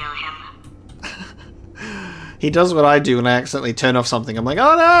if I kill him? He does what I do when I accidentally turn off something. I'm like,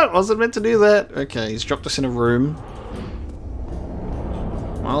 oh no, I wasn't meant to do that. Okay, he's dropped us in a room.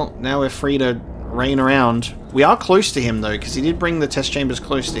 Well, now we're free to rain around. We are close to him though, because he did bring the test chambers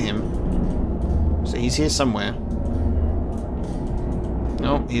close to him. So he's here somewhere.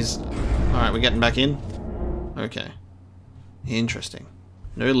 Oh, he's... Alright, we're getting back in? Okay. Interesting.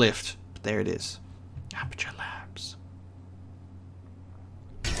 No lift, but there it is. Aperture Labs.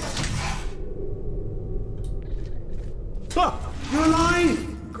 Ah, you're alive!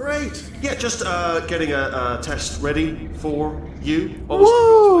 Great! Yeah, just getting a test ready for you. What was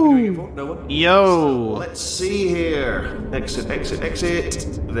what were we doing it for? No one? Yo! So, let's see here. Exit.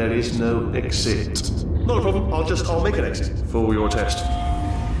 There is no exit. Not a problem. I'll make an exit for your test.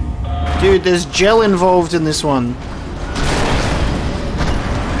 Dude, there's gel involved in this one.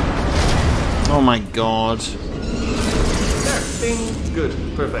 Oh my god. There. Bing. Good.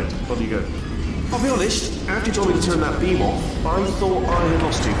 Perfect. On you go. I'll be honest, after you told me to turn that beam off, I thought I had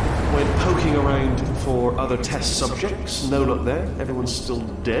lost you. Went poking around for other test subjects. No luck there. Everyone's still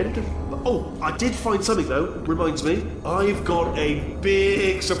dead. Oh, I did find something though. Reminds me. I've got a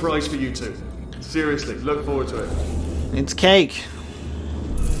big surprise for you two. Seriously, look forward to it. It's cake.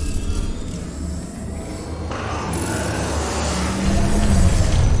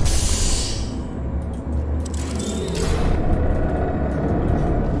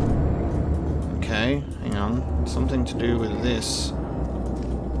 Hang on. Something to do with this.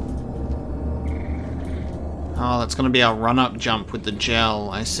 Oh, that's going to be our run-up jump with the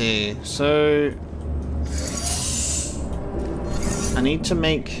gel. I see. So... I need to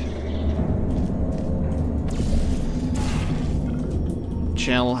make...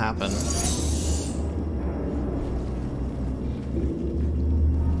 gel happen.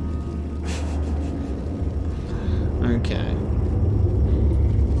 Okay.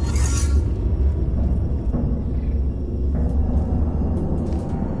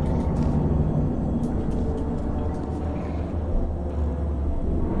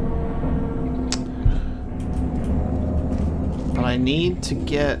 I need to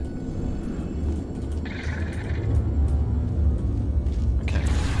get... Okay.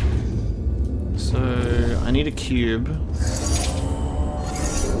 So, I need a cube.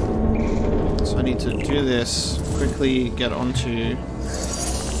 So I need to do this, quickly get onto...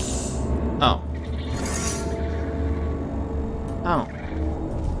 Oh. Oh.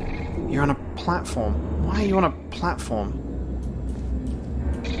 You're on a platform. Why are you on a platform?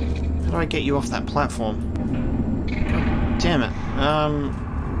 How do I get you off that platform? Damn it. Alright,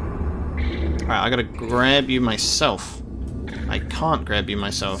 I gotta grab you myself. I can't grab you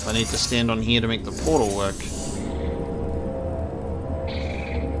myself. I need to stand on here to make the portal work.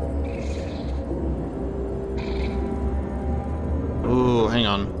 Ooh, hang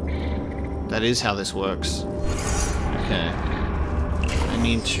on. That is how this works. Okay. I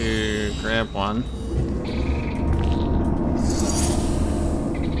need to grab one.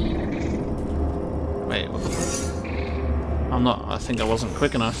 Wait, what the fuck? I think I wasn't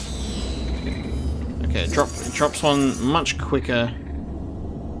quick enough. Okay, it drops one much quicker.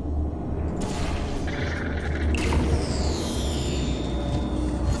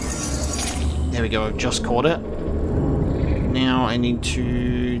 There we go, I've just caught it. Now I need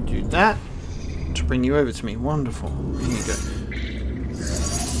to do that to bring you over to me. Wonderful. Here you go.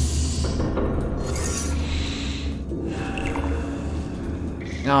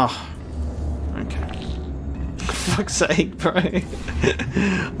 Oh. Okay. Fuck's sake, bro.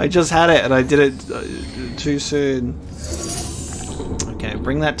 I just had it and I did it too soon. Okay,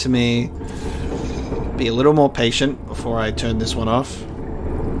 bring that to me. Be a little more patient before I turn this one off.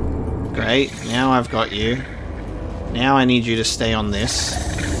 Great, now I've got you. Now I need you to stay on this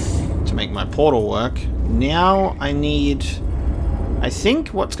to make my portal work. Now I need... I think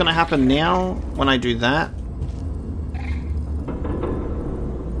what's going to happen now when I do that...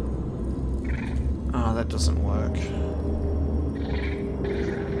 Oh, that doesn't work.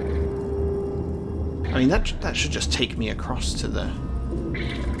 I mean, that should just take me across to the...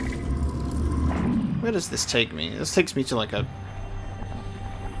 Where does this take me? This takes me to like a...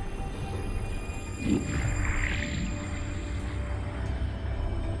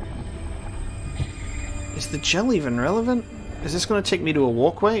 Is the gel even relevant? Is this going to take me to a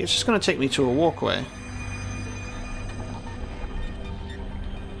walkway? It's just going to take me to a walkway.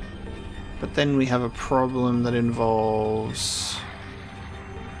 But then we have a problem that involves...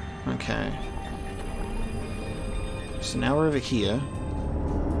 Okay. So now we're over here.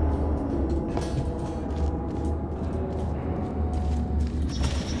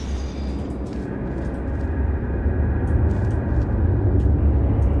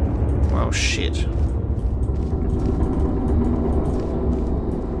 Oh shit.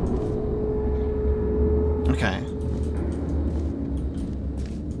 Okay.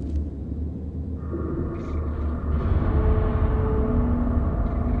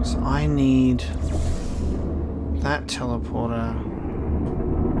 So I need that teleporter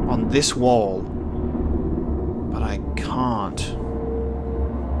on this wall, but I can't.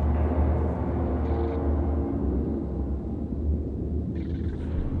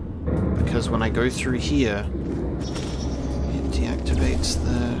 Because when I go through here, it deactivates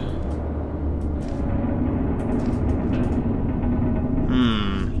the...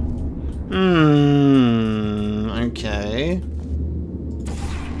 Okay.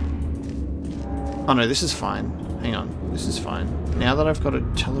 Oh no, this is fine. Hang on, this is fine. Now that I've got a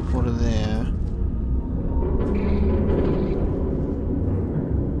teleporter there...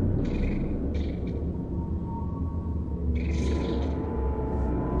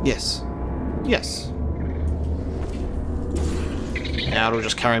 Yes. Yes. Now it'll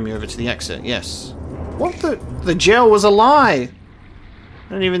just carry me over to the exit. Yes. What the... The gel was a lie! I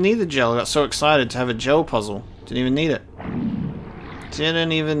didn't even need the gel. I got so excited to have a gel puzzle. Didn't even need it.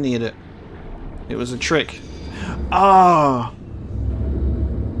 Didn't even need it. It was a trick. Ah!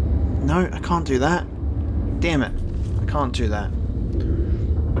 No, I can't do that. Damn it. I can't do that.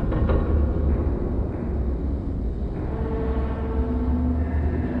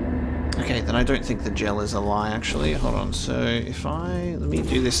 Okay, then I don't think the gel is a lie, actually. Hold on. So, if I... Let me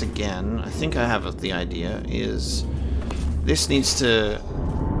do this again. I think I have the idea, is... This needs to...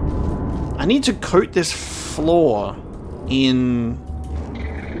 I need to coat this floor in...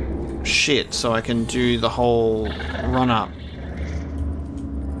 shit, so I can do the whole run-up.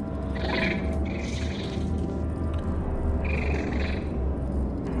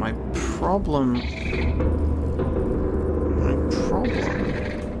 My problem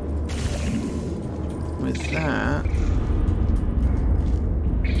with that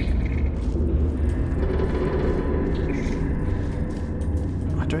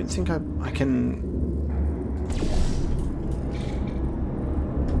I don't think I can.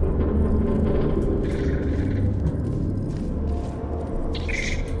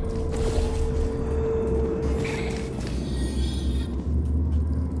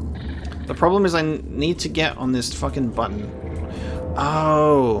 The problem is I need to get on this fucking button.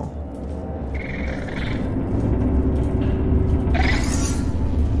 Oh.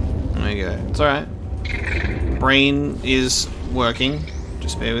 There you go. It's alright. Brain is working.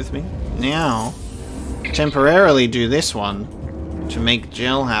 Just bear with me. Now, temporarily do this one to make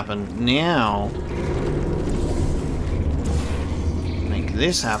gel happen. Now, make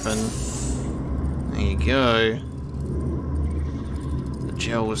this happen. There you go. The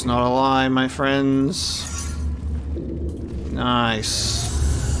gel was not a lie, my friends. Nice.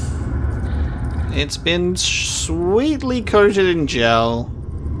 It's been sweetly coated in gel.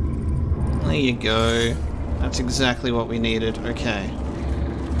 There you go. That's exactly what we needed. Okay.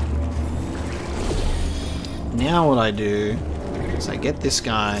 Now what I do is I get this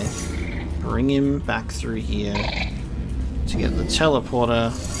guy, bring him back through here to get the teleporter.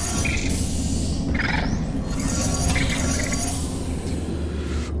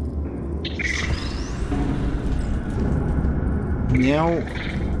 Now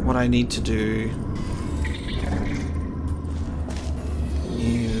what I need to do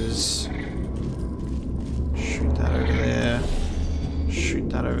is shoot that over there, shoot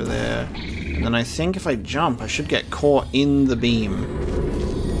that over there. And then I think if I jump, I should get caught in the beam.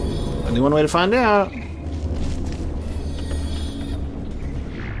 Only one way to find out.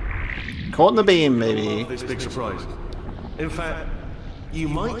 Caught in the beam, maybe. This big surprise. In fact, you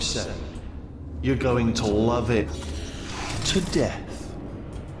might say you're going to love it to death.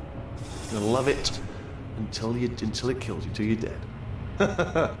 You'll love it until it kills you, till you're dead.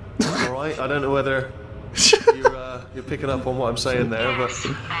 All right. I don't know whether you're picking up on what I'm saying there, but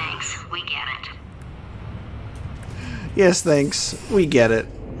Thanks, we get it. Yes, thanks. We get it.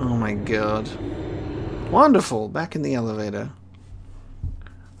 Oh my god. Wonderful. Back in the elevator.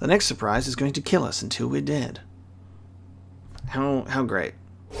 The next surprise is going to kill us until we're dead. How great.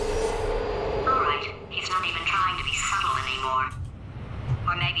 Alright, he's not even trying to be subtle anymore.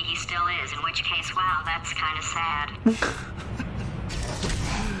 Or maybe he still is, in which case, wow, that's kind of sad.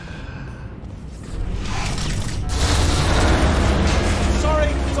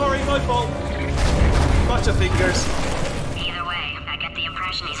 Sorry, my fault. Butterfingers. Either way, I get the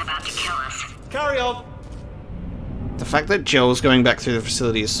impression he's about to kill us. Carry on. fact that Joel's going back through the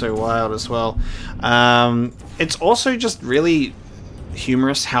facility is so wild as well. It's also just really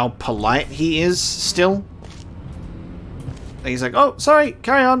humorous how polite he is still. He's like, oh, sorry,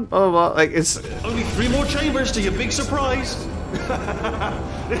 carry on, blah, blah, blah. Like, it's... Only 3 more chambers to your big surprise.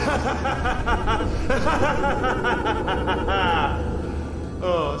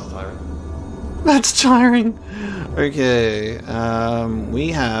 Oh, it's tiring. That's tiring. Okay, we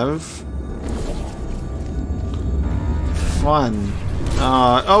have... fun.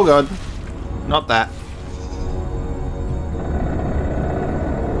 Oh god. Not that.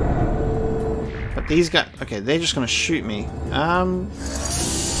 But these guys... okay, they're just gonna shoot me.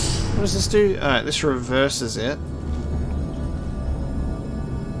 What does this do? Alright, this reverses it.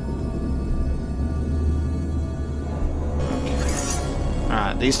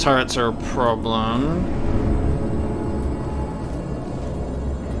 Alright, these turrets are a problem.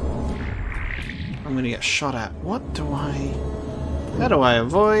 I'm gonna get shot at. What do I... how do I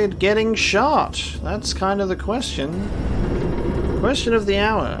avoid getting shot? That's kind of the question. Question of the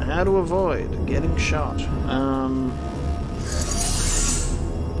hour. How to avoid getting shot.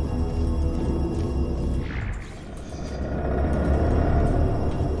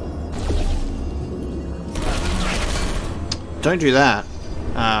 Don't do that.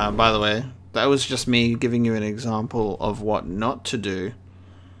 By the way, that was just me giving you an example of what not to do.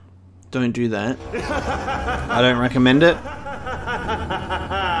 Don't do that. I don't recommend it.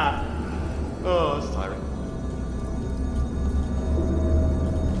 Oh, it's tiring.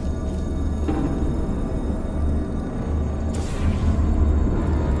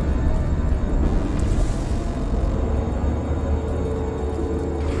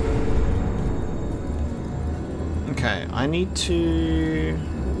 Okay, I need to...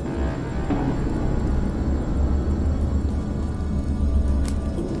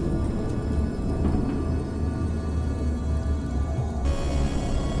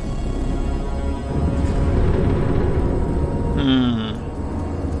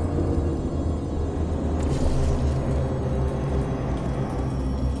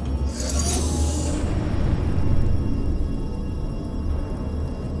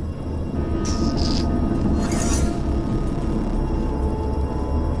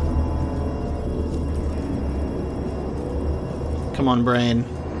 Come on, brain.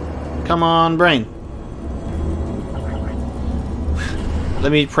 Come on, brain.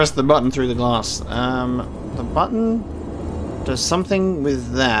 Let me press the button through the glass. The button does something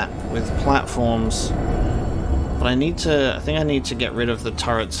with that, with platforms. But I need to... I think I need to get rid of the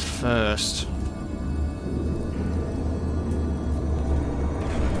turrets first.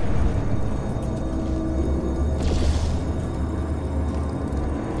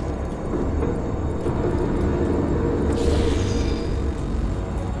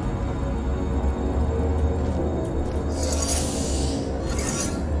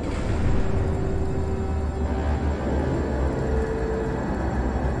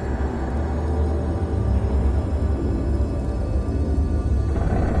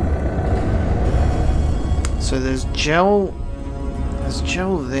 So there's gel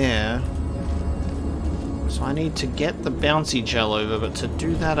there. So I need to get the bouncy gel over, but to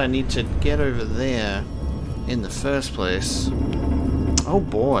do that I need to get over there in the first place. Oh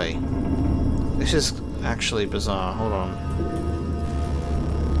boy. This is actually bizarre. Hold on.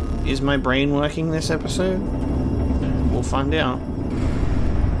 Is my brain working this episode? We'll find out.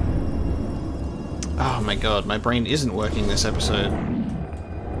 Oh my god, my brain isn't working this episode.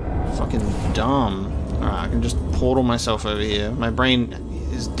 Fucking dumb. Alright, I can just portal myself over here. My brain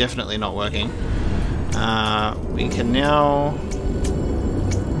is definitely not working. We can now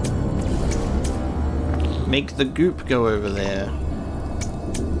make the goop go over there.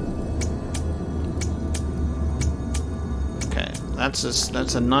 Okay,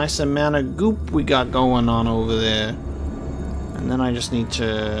 that's a nice amount of goop we got going on over there. And then I just need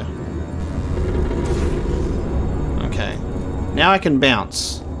to... okay. Now I can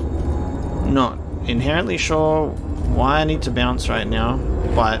bounce. Not inherently sure why I need to bounce right now,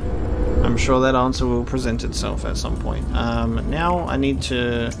 but I'm sure that answer will present itself at some point. Now I need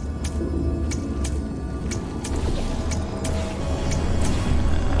to...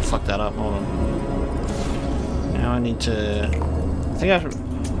 I fucked that up, hold on. Now I need to... I think I...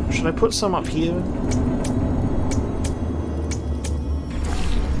 should I put some up here?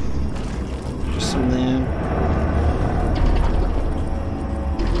 Just some there.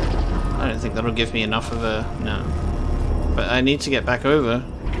 I don't think that'll give me enough of a... no. But I need to get back over.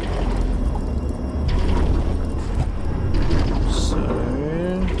 So...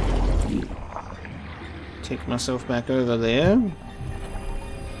 take myself back over there.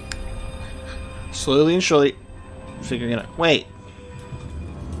 Slowly and surely. figuring it out. Wait.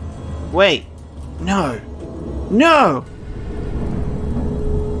 Wait. No. No!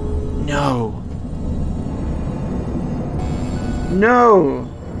 No. No!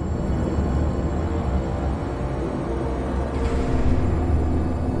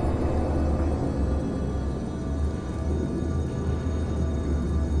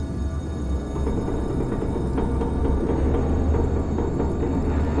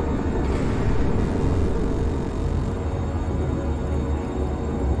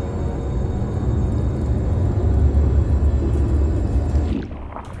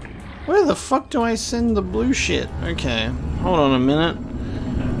 Where the fuck do I send the blue shit? Okay, hold on a minute.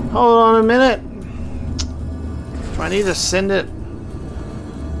 Hold on a minute. Do I need to send it?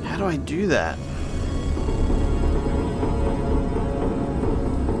 How do I do that?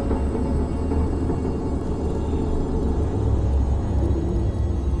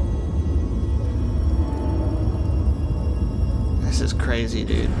 This is crazy,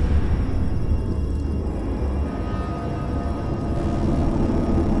 dude.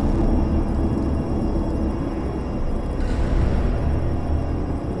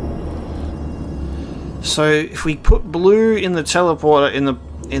 So if we put blue in the teleporter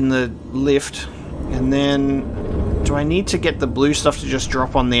in the lift, and then do I need to get the blue stuff to just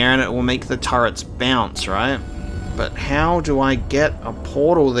drop on there and it will make the turrets bounce, right? But how do I get a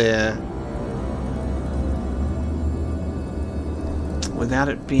portal there without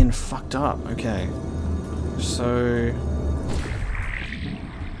it being fucked up? Okay. So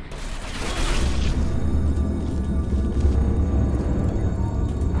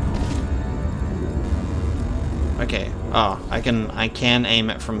okay. Oh, I can aim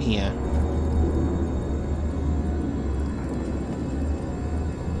it from here.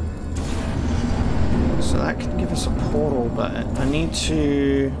 So that could give us a portal, but I need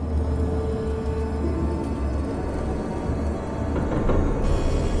to...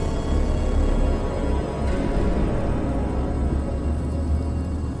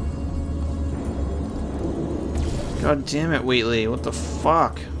 God damn it, Wheatley, what the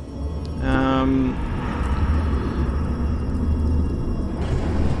fuck?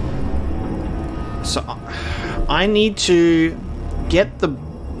 So I need to get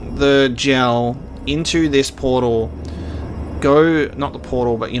the gel into this portal, go, not the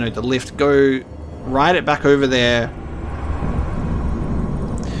portal, but you know, the lift, go ride it back over there.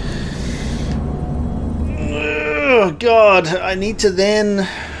 Oh God, I need to then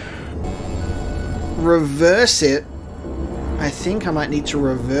reverse it. I think I might need to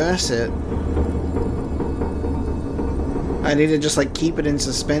reverse it. I need to just like keep it in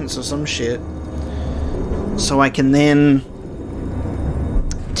suspense or some shit, so I can then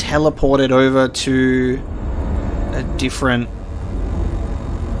teleport it over to a different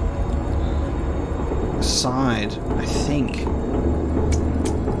side, I think.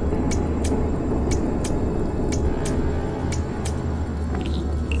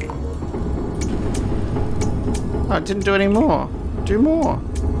 Oh, it didn't do any more. Do more.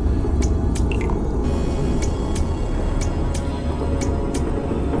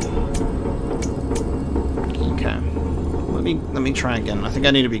 Let me try again. I think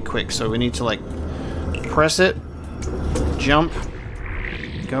I need to be quick, so we need to like press it, jump,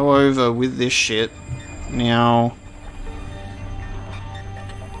 go over with this shit. Now,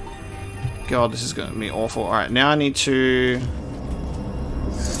 God, this is gonna be awful. Alright, now I need to...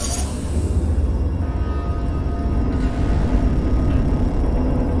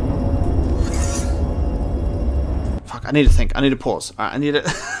 Fuck, I need to think. I need to pause. Alright, I need to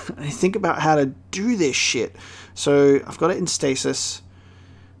I need to think about how to do this shit. So, I've got it in stasis.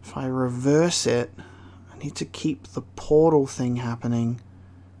 If I reverse it, I need to keep the portal thing happening.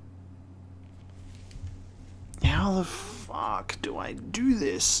 How the fuck do I do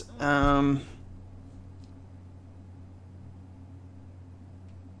this?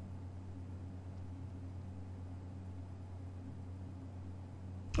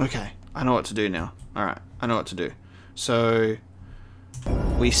 Okay, I know what to do now. Alright, I know what to do. So,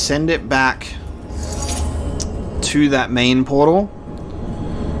 we send it back to that main portal.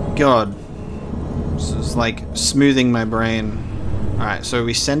 God, this is like smoothing my brain. Alright, so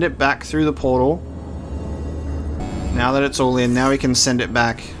we send it back through the portal. Now that it's all in, now we can send it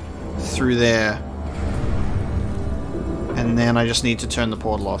back through there. And then I just need to turn the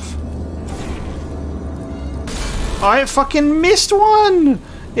portal off. I fucking missed one!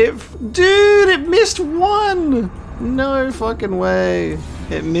 Dude, it missed one! No fucking way.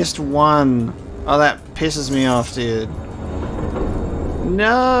 It missed one. Oh, that pisses me off, dude.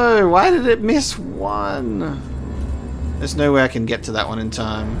 No, why did it miss one? There's no way I can get to that one in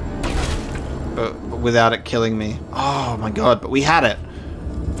time. but without it killing me. Oh my god, but we had it.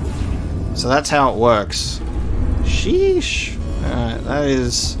 So that's how it works. Sheesh. Alright,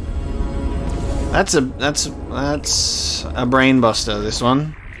 that's a brain buster, this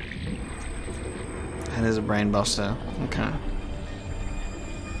one. That is a brain buster. Okay.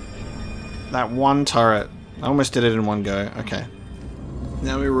 That one turret. I almost did it in one go. Okay.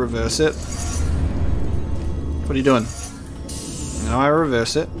 Now we reverse it. What are you doing? Now I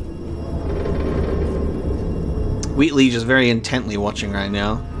reverse it. Wheatley just very intently watching right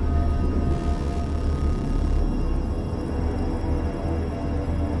now.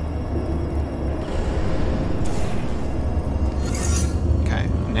 Okay,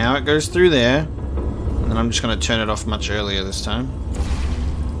 now it goes through there. And then I'm just going to turn it off much earlier this time.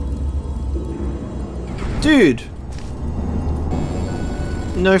 Dude!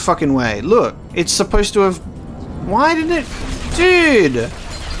 No fucking way. Look, it's supposed to have... Why didn't it... Dude!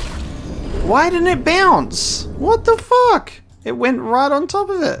 Why didn't it bounce? What the fuck? It went right on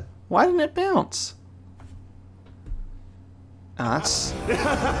top of it. Why didn't it bounce? Oh,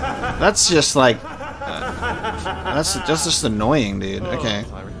 that's just like... that's just annoying, dude. Okay.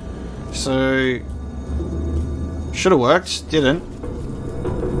 So... Should have worked. Didn't.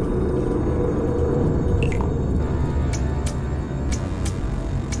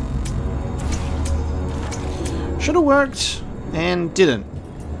 Should have worked, and didn't.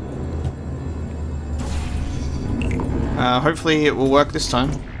 Hopefully it will work this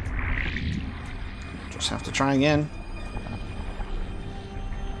time. Just have to try again.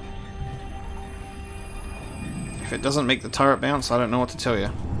 If it doesn't make the turret bounce, I don't know what to tell you.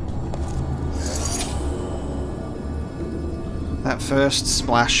 That first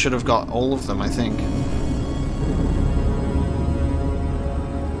splash should have got all of them, I think.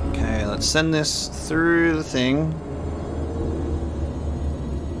 Okay, let's send this through the thing.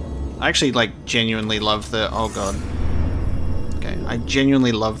 I actually, like, genuinely love the... Oh, God. Okay, I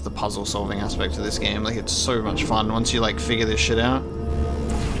genuinely love the puzzle-solving aspect of this game. Like, it's so much fun once you, like, figure this shit out.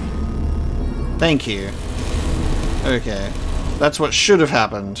 Thank you. Okay. That's what should have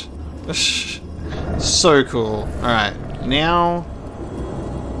happened. So cool. Alright, now...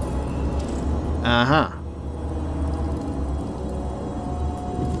 Uh-huh.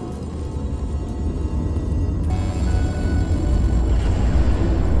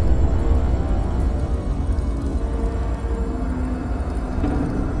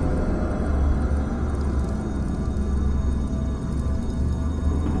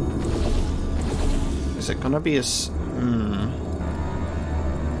 Is it gonna be a... It's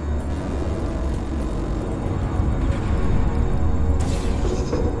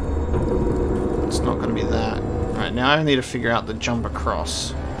not gonna be that. Alright, now I need to figure out the jump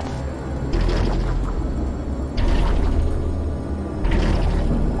across.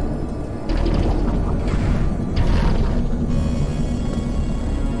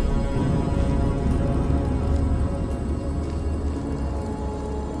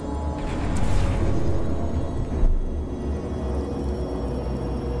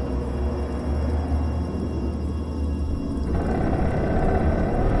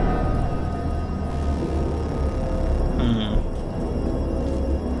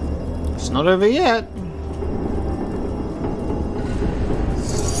 Not over yet.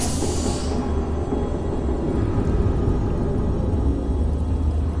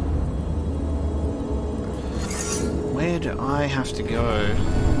 Where do I have to go?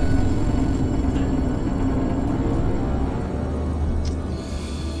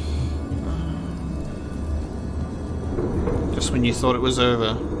 Just when you thought it was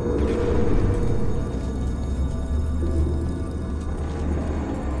over.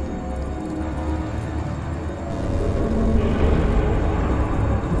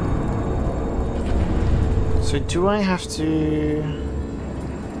 So do I have to...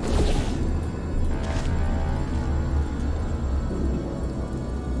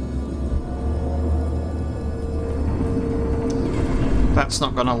 That's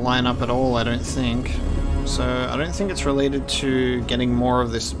not going to line up at all, I don't think. So I don't think it's related to getting more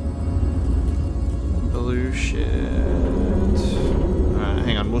of this blue shit. Alright,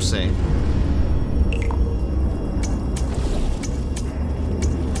 hang on, we'll see.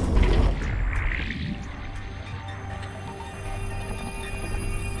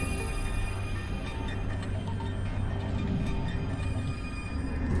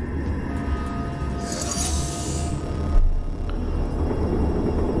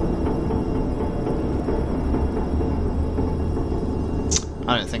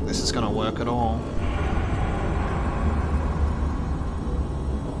 I don't think this is going to work at all.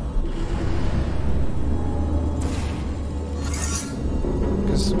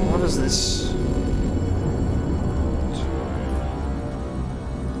 Because what is this?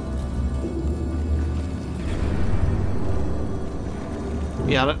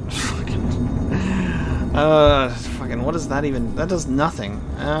 Yeah, I don't... fucking, what does that even... That does nothing.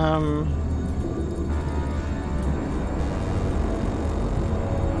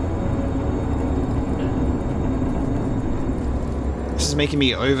 This is making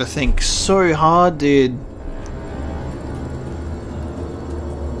me overthink so hard, dude.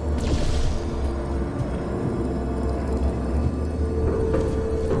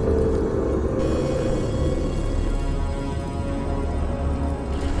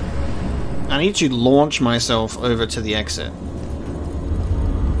 I need to launch myself over to the exit.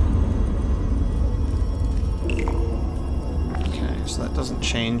 Okay, so that doesn't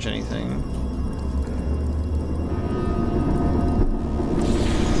change anything.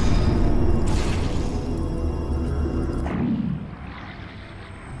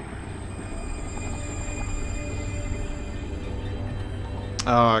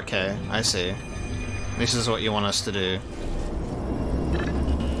 Oh, okay, I see. This is what you want us to do.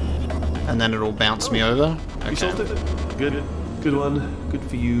 And then it'll bounce me over? You solved it? Good. Good one. Good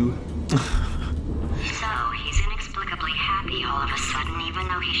for you. So, he's inexplicably happy all of a sudden, even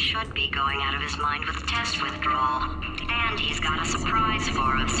though he should be going out of his mind with test withdrawal. And he's got a surprise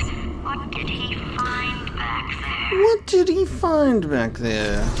for us. What did he find back there? What did he find back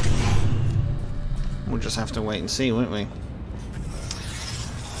there? We'll just have to wait and see, won't we?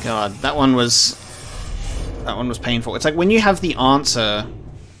 God, that one was painful. It's like when you have the answer,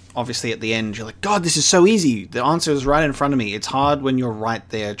 obviously at the end, you're like, God, this is so easy. The answer is right in front of me. It's hard when you're right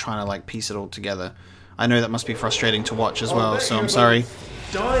there trying to like piece it all together. I know that must be frustrating to watch as well, so I'm sorry.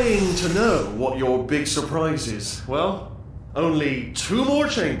 Dying to know what your big surprise is. Well, only 2 more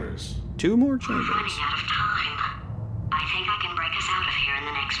chambers. 2 more We're chambers. running out of time. I think I can break us out of here in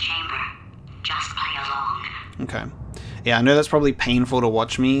the next chamber. Just play along. Okay. Yeah, I know that's probably painful to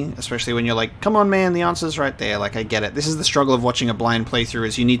watch me, especially when you're like, come on man, the answer's right there. Like, I get it. This is the struggle of watching a blind playthrough,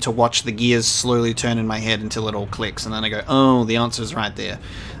 is you need to watch the gears slowly turn in my head until it all clicks, and then I go, oh, the answer's right there.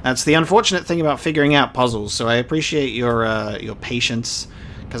 That's the unfortunate thing about figuring out puzzles, so I appreciate your patience,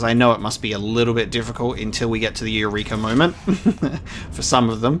 because I know it must be a little bit difficult until we get to the Eureka moment, for some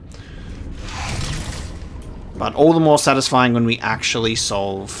of them. But all the more satisfying when we actually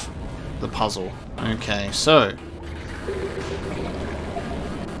solve the puzzle. Okay, so...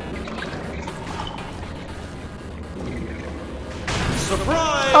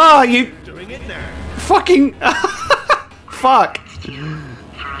 Surprise! Oh, you Doing it now. fucking... Fuck. For a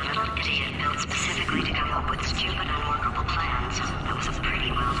little idiot built specifically to come up with stupid, unworkable plans, that was a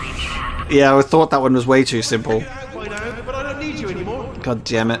pretty well-laid trap. Yeah, I thought that one was way too simple. Get out by now, but I don't need you anymore. God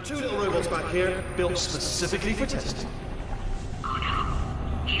damn it. 2 little robots back here, built specifically for testing. Oh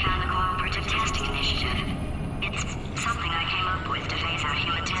no. He found the Cooperative Testing Initiative. It's something I came up with to phase out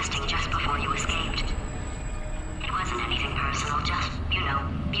human testing just before you escaped. It wasn't anything personal, just, you know,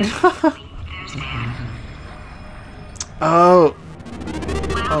 beautifully. There's there. Oh.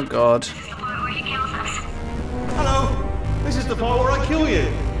 Oh god. This is the part where he kills us. Hello! This is the part where I kill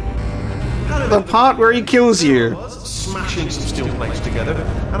you. The part where he kills I you. was smashing some steel plates together,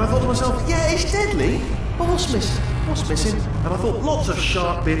 and I thought to myself, yeah, it's deadly, but what's missing? What's missing? And I thought, lots of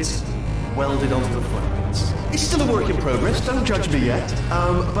sharp bits welded onto the flat bits. It's still a work in progress, don't judge me yet.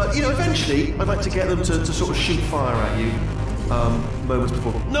 But, you know, eventually, I'd like to get them to sort of shoot fire at you, moments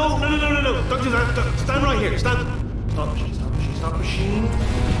before. No, don't do that. Stand right here, stand. Stop machine.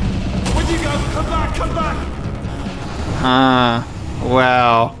 Where'd you go? Come back! Ah.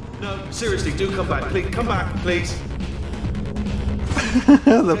 Wow. No, seriously, do come back, please. Come back, please.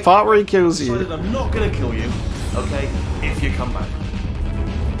 The part where he kills Decided you. I'm not gonna kill you, okay, if you come back.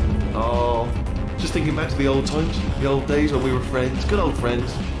 Oh, just thinking back to the old times, the old days when we were friends, good old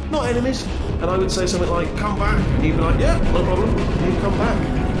friends, not enemies. And I would say something like, come back, and you'd be like, yeah, no problem, you come back.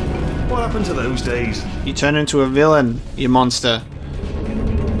 What happened to those days? You turn into a villain, you monster.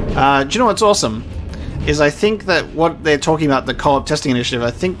 Do you know what's awesome? Is I think that what they're talking about, the co-op testing initiative,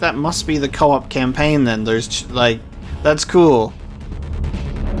 I think that must be the co-op campaign then. Those, like, that's cool.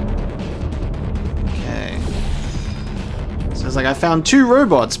 Okay. So it's like, I found 2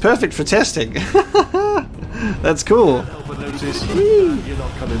 robots, perfect for testing. That's cool. But notice, you're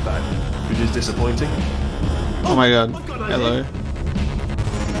not coming back, which is disappointing. Oh my god. I've got an Hello. idea.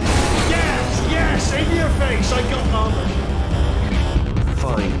 Yes, in your face, I got armor.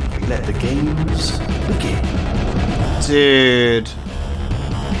 Fine, let the games begin. Dude.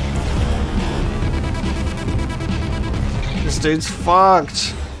 This dude's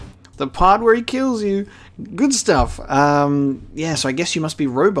fucked. The part where he kills you Good stuff. Yeah, so I guess you must be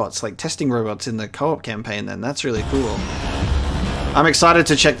robots, like testing robots in the co-op campaign then. That's really cool. I'm excited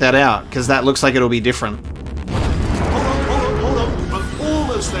to check that out, because that looks like it'll be different. Hold on. I'm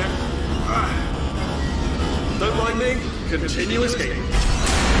almost there. Don't mind me. Continue escaping.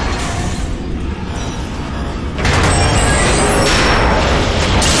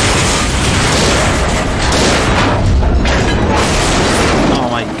 Oh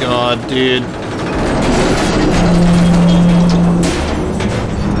my god, dude.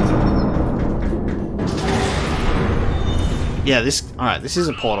 Yeah, this... Alright, this is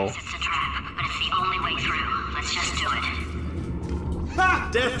a portal. It's a trap, but it's the only way through. Let's just do it. Ha!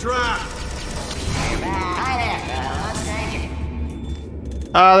 Death trap!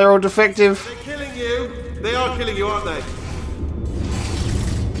 They're all defective. They're killing you. They are killing you, aren't they?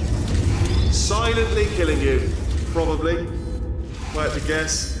 Silently killing you. Probably. If I had to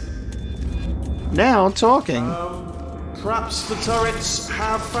guess. Now talking. Perhaps the turrets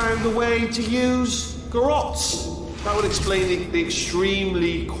have found a way to use garrots. That would explain the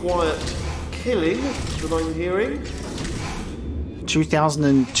extremely quiet killing that I'm hearing.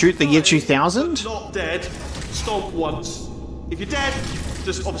 2002, the year 2000? Not dead. Stomp once. If you're dead,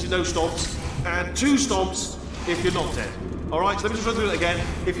 just obviously no stomps. And 2 stomps if you're not dead. Alright, so let me just run through it again.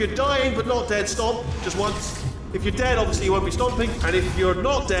 If you're dying but not dead, stomp just once. If you're dead, obviously you won't be stomping. And if you're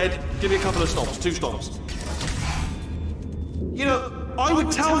not dead, give me a couple of stomps. 2 stomps. You know, I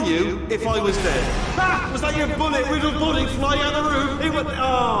would tell you if I was dead. Ha! Was that your bullet, riddled body flying out the roof? It was,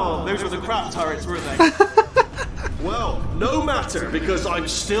 oh, those were the crap turrets, weren't they? Well, no matter, because I'm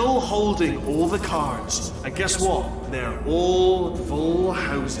still holding all the cards. And guess what? They're all full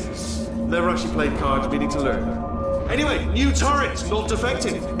houses. Never actually played cards, meaning to learn. Anyway, new turrets, not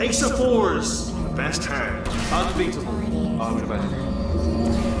defective. Ace of 4s, best hand. Unbeatable, I would imagine.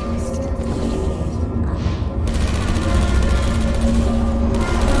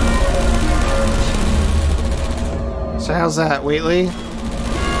 So how's that, Wheatley?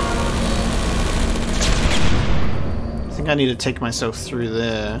 I think I need to take myself through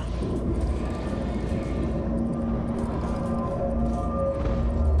there.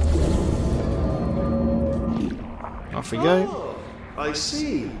 Off we go. Oh, I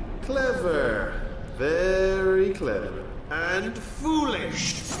see. Clever. Very clever. And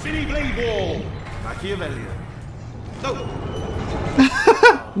foolish. Spinny blade wall. Machiavellian. No.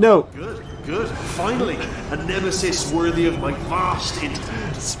 No. Good. Finally, a nemesis worthy of my vast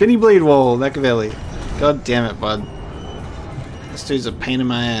intellect. Spinny blade wall, Machiavelli. God damn it, bud. This dude's a pain in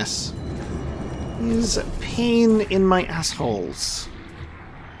my ass. He's a pain in my assholes.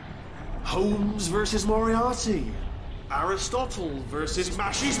 Holmes versus Moriarty. Aristotle versus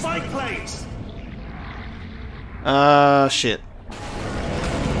Mashy Spike Plates. Shit.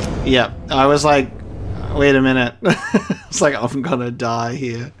 Yeah, I was like, wait a minute. It's like, I'm gonna die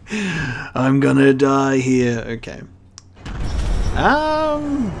here. I'm gonna die here. Okay.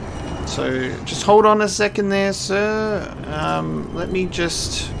 So, just hold on a second there, sir. Let me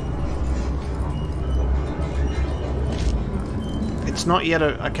just... It's not yet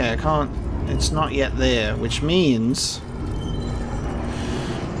a... Okay, I can't... It's not yet there, which means...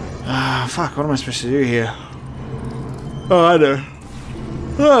 fuck, what am I supposed to do here? Oh, I know.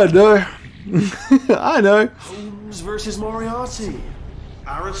 I know. I know. Holmes versus Moriarty.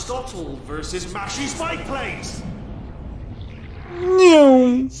 Aristotle versus Mashy Spike Plates.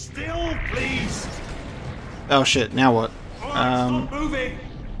 No. Still, please. Oh shit, now what? Stop moving.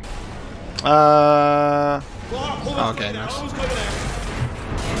 Okay, nice.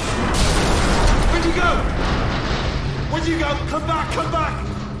 Where'd you go? Where'd you go? Come back, come back.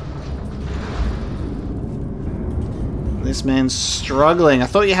 This man's struggling. I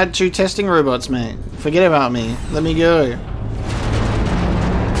thought you had 2 testing robots, mate. Forget about me. Let me go.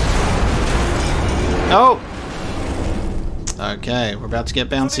 Oh! Okay, we're about to get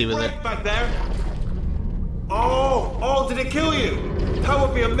bouncy with it. Back there. Oh, did it kill you? That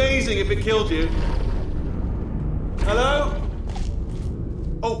would be amazing if it killed you. Hello?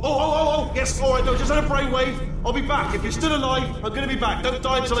 Oh, yes, alright, no, just had a brainwave. I'll be back. If you're still alive, I'm gonna be back. Don't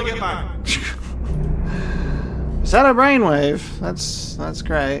die until I get back. Is that a brainwave? That's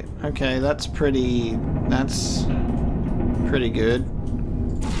great. Okay, that's pretty good.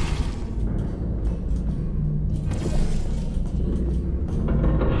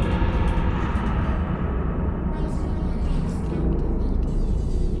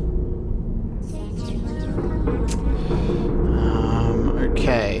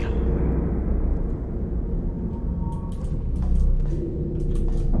 Okay.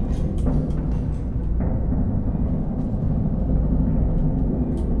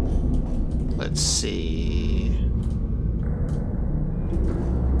 Let's see.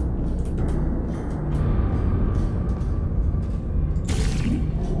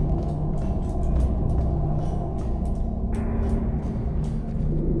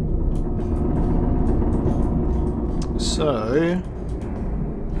 So...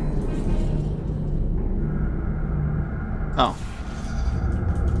 Oh.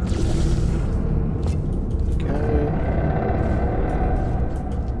 Okay.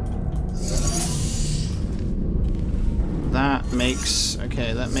 That makes...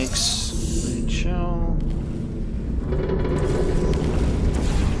 Okay, that makes... Rachel...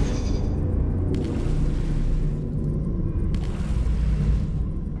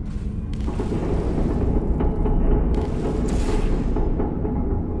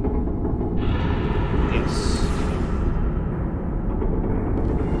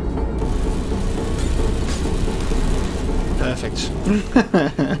 Perfect.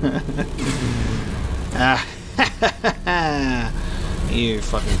 You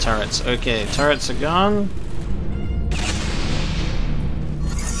fucking turrets. Okay, turrets are gone.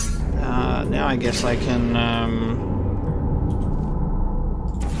 Now I guess I can,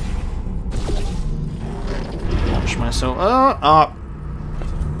 launch myself. Oh!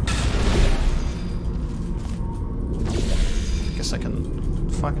 Guess I can...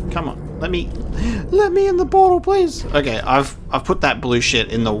 Fucking... Come on. Let me in the portal, please. Okay, I've put that blue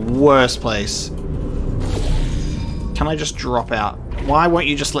shit in the worst place. Can I just drop out? Why won't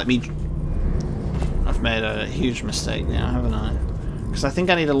you just let me... I've made a huge mistake now, haven't I? Because I think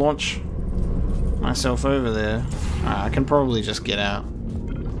I need to launch myself over there. Alright, I can probably just get out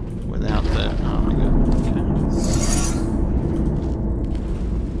without the... Oh my god, okay.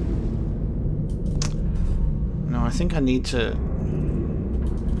 No, I think I need to...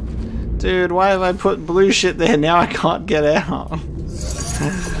 Dude, why have I put blue shit there? Now I can't get out.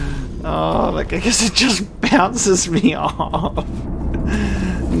 Oh, like I guess it just bounces me off.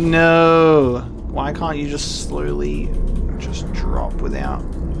 No. Why can't you just slowly just drop without...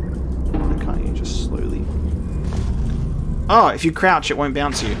 Why can't you just slowly... Oh, if you crouch it won't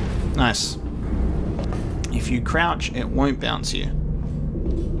bounce you. Nice. If you crouch it won't bounce you.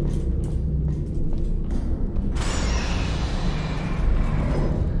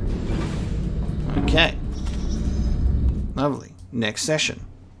 Okay. Lovely. Next session.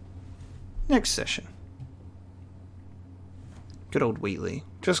 Next session. Good old Wheatley.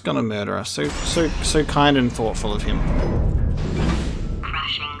 Just gonna murder us. So kind and thoughtful of him.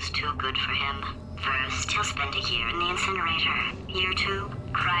 Crushing's too good for him. First, he'll spend a year in the incinerator. Year 2,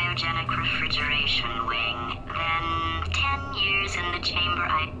 cryogenic refrigeration wing. Then, 10 years in the chamber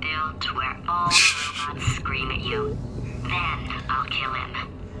I built where all robots scream at you. Then, I'll kill him.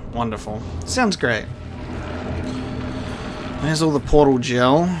 Wonderful. Sounds great. There's all the portal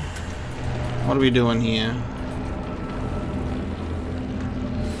gel. What are we doing here?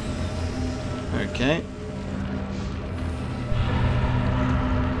 Okay.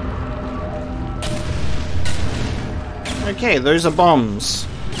 Okay, those are bombs.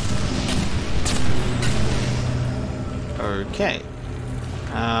 Okay.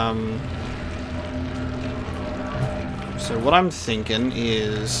 So what I'm thinking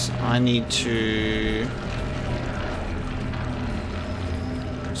is I need to...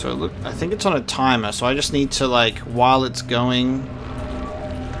 So look, I think it's on a timer, so I just need to, like, while it's going...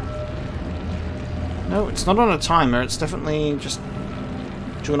 No, it's not on a timer, it's definitely just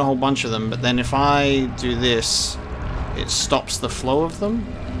doing a whole bunch of them, but then if I do this, it stops the flow of them?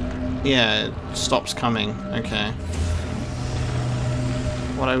 Yeah, it stops coming. Okay.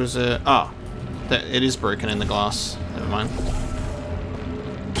 What I was, oh. It is broken in the glass. Never mind.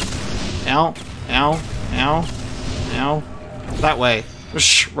 Ow. Ow. Ow. Ow. That way.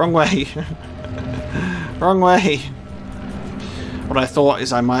 Shh, wrong way. Wrong way. What I thought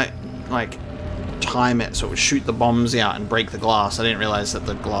is I might, like, time it so it would shoot the bombs out and break the glass. I didn't realize that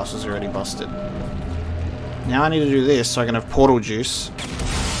the glass was already busted. Now I need to do this so I can have portal juice.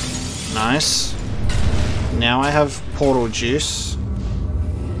 Nice. Now I have portal juice.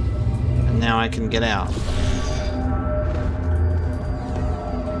 And now I can get out.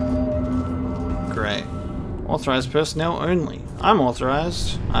 Great. Authorized personnel only. I'm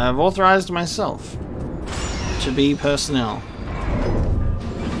authorized. I have authorized myself to be personnel.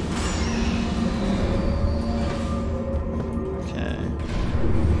 Okay.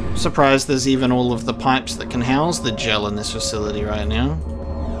 Surprised there's even all of the pipes that can house the gel in this facility right now.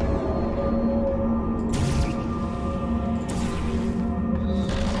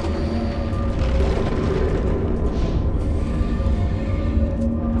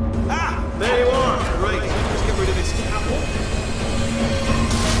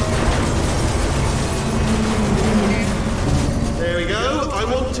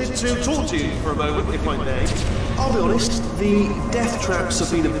 To talk to you for a moment, if I may. I'll be honest, the death traps have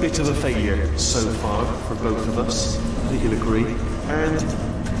been a bit of a failure so far for both of us. I think you'll agree. And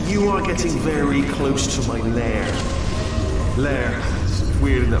you are getting very close to my lair. lair. It's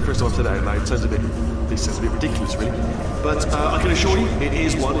weird, isn't it? First time I've said that out loud. It sounds a bit ridiculous, really. But I can assure you, it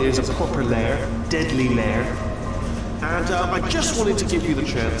is one. It is a proper lair, deadly lair. And I just wanted to give you the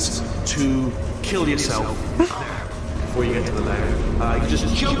chance to kill yourself before you get to the lair. You can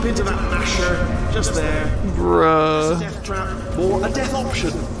just jump into that masher, just there. Bruh. It's a death trap, or a death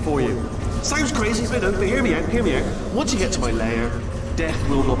option for you. Sounds crazy, I know, but hear me out, hear me out. Once you get to my lair, death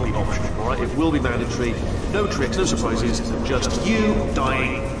will not be optional, alright? It will be mandatory. No tricks, no surprises, just you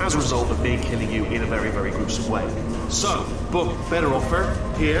dying as a result of me killing you in a very, very gruesome way. So, book, better offer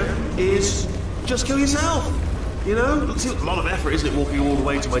here is just kill yourself. You know, it's a lot of effort, isn't it, walking all the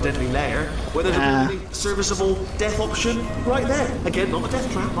way to my deadly lair, where there's a really serviceable death option right there. Again, not a death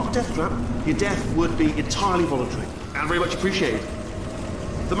trap, not a death trap. Your death would be entirely voluntary and very much appreciated.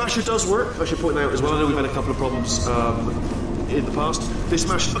 The masher does work, I should point out as well. I know we've had a couple of problems in the past. This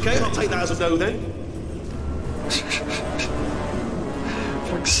masher, okay, I'll take that as a no then. For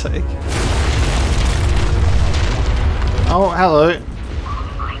fuck's sake. Oh, hello.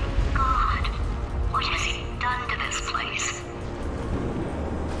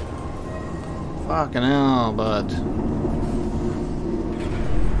 Fucking hell, bud.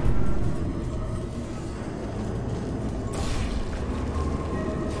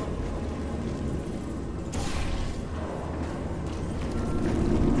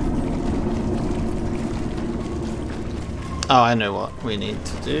 Oh, I know what we need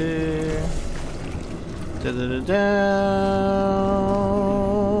to do.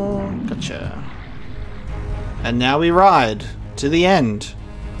 Gotcha. And now we ride to the end.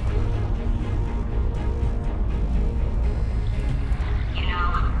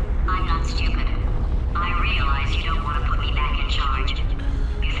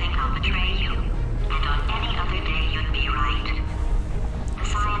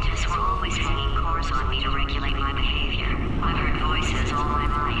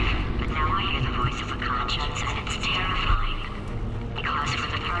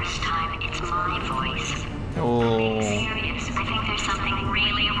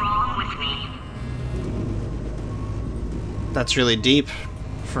 That's really deep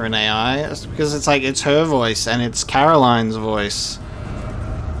for an AI. That's because it's like, it's her voice and it's Caroline's voice.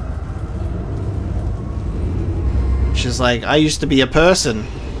 She's like, I used to be a person.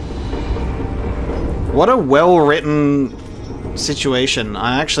 What a well-written situation.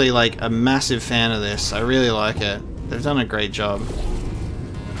 I'm actually like a massive fan of this. I really like it. They've done a great job.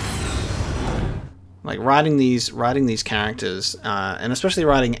 Like writing these characters, and especially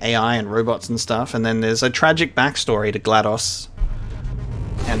writing AI and robots and stuff. And then there's a tragic backstory to GLaDOS,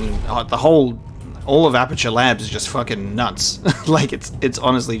 and all of Aperture Labs is just fucking nuts. Like it's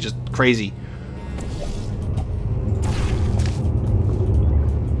honestly just crazy.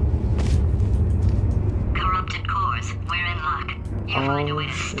 Corrupted cores, we're in luck. You find a way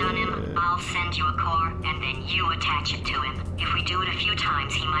to stun him, I'll send you a core, and then you attach it to him. If we do it a few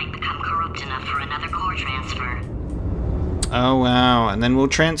times, he might become corrupt enough for another core transfer. Oh wow, and then we'll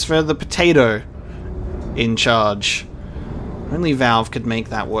transfer the potato in charge. Only Valve could make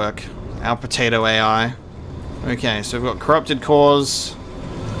that work. Our potato AI. Okay, so we've got corrupted cores.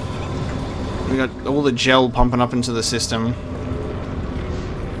 We got all the gel pumping up into the system.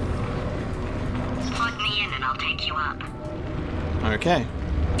 Plug me in and I'll take you up. Okay.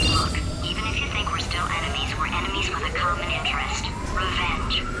 Look, even if you think we're still enemies, we're enemies with a common interest.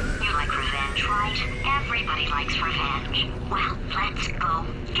 Revenge. You like revenge, right? Everybody likes revenge. Well, let's go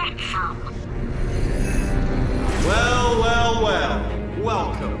get some. Well, well, well.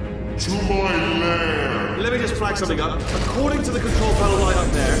 Welcome to my lair. Let me just flag something up. According to the control panel light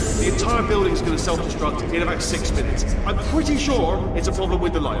up there, the entire building is going to self-destruct in about 6 minutes. I'm pretty sure it's a problem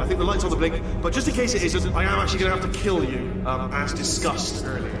with the light. I think the light's on the blink, but just in case it isn't, I am actually going to have to kill you, as discussed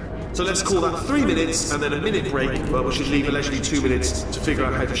earlier. So let's call that 3 minutes and then a minute break, which should leave allegedly 2 minutes to figure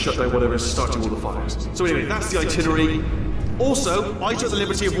out how to shut down whatever's starting all the fires. So anyway, that's the itinerary. Also, I took the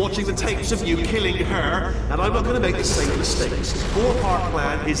liberty of watching the tapes of you killing her, and I'm not going to make the same mistakes. 4-part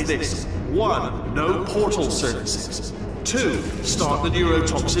plan is this. 1. No portal services. 2. Start the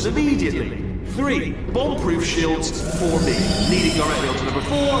neurotoxin immediately. 3. Bomb-proof shields for me. Leading directly onto number 4.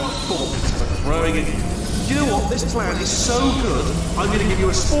 Bomb. Throwing it. You know what? This plan is so good, I'm going to give you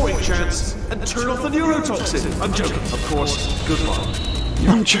a sporting chance and turn off the neurotoxin. I'm joking, of course. Goodbye.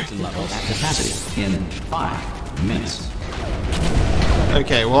 I'm joking. Level at capacity in 5 minutes.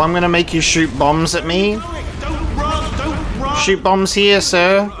 Okay, well I'm gonna make you shoot bombs at me. Don't run! Don't run! Shoot bombs here,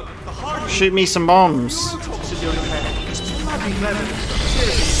 sir. Shoot me some bombs. Neurotoxin in your head. It's bloody clever.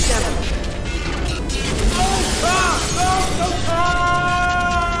 Seriously,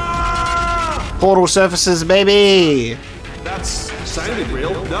 Portal surfaces, baby! sounded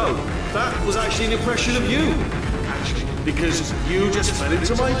real. No, that was actually an impression of you. Actually, because you just fell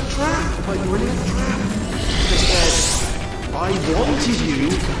into my trap, my brilliant trap. Instead, I wanted you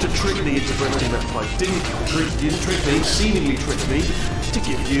to trick me into bursting that pipe. Didn't trick me, seemingly trick me, to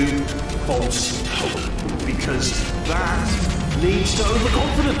give you false hope. Because that leads to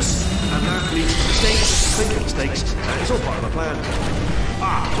overconfidence. And that leads to mistakes, thinking mistakes, and it's all part of the plan.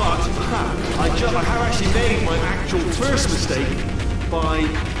 But I have actually made my actual first mistake by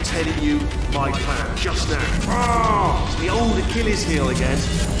telling you my plan just now. It's the old Achilles heel again.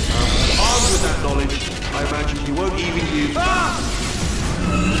 Armed with that knowledge, I imagine you won't even use.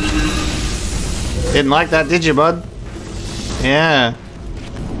 Didn't like that, did you, bud? Yeah.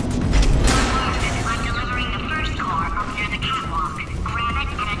 I'm delivering the first core up near the catwalk. Grab it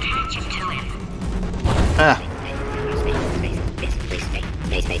and attach it to him. Ah.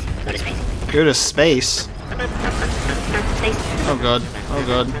 Space. Go to space. Go to space. Space. Oh god. Oh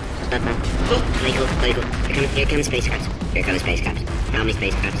god. Legal. Here comes spacecraft. Here comes spacecraft. How many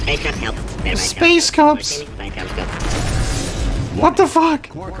spacecraft? Spacecraft help. Space cops. What the fuck?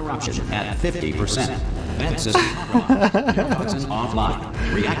 Core corruption at 50%. Vent system compromised. Toxin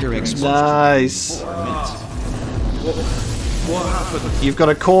offline. Reactor explosion. Nice. 4 minutes. What happened? You've got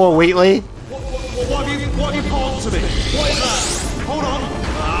a core, Wheatley. What have you pulled to me? What is that? Hold on.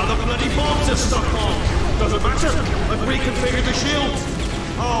 The bloody bombs are stuck on. Doesn't matter. I've reconfigured the shield.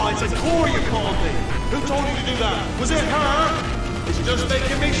 It's a core you called me. Who told you to do that? Was it her? It's just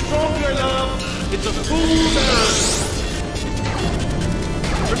making me stronger, love. It's a fool's errand.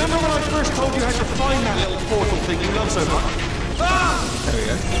 Remember when I first told you how to find that little portal thing you love so much? There we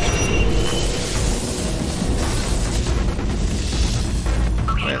go.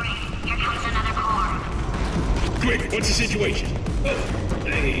 Okay, here comes another core. Quick, what's the situation? Oh,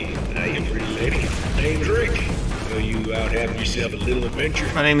 hey, how you pretty lady? Name's Rick. So you out having yourself a little adventure?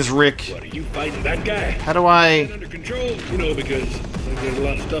 My name is Rick. What, are you fighting that guy? How do I... Under control? You know, because there's a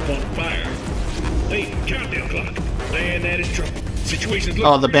lot of stuff on fire. Hey, countdown clock. Man, that is trouble. Situation's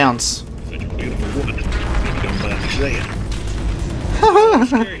Oh, the bounce. Such a beautiful woman. If you don't mind me saying.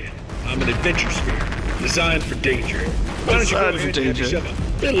 Scare you. I'm an adventure sphere. Designed for danger. Why don't you go ahead and have yourself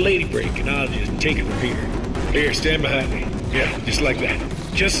a little lady break and I'll just take it from here. Here, stand behind me. Yeah, just like that.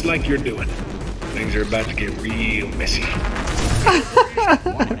 Just like you're doing. Things are about to get real messy.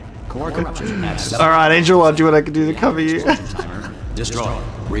 Core corruption at 7%. Alright, Angel, what do what I can do to cover you? Timer destroyed.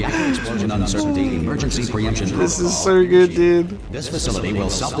 Reactor explosion uncertainty. Emergency preemption. This is so good, dude. This facility will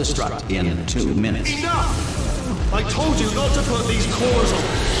self-destruct in 2 minutes. Enough! I told you not to put these cores on,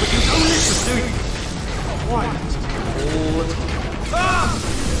 but you don't listen, do you? Why? All the time.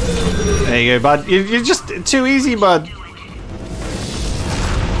 There you go, bud. You're just too easy, bud.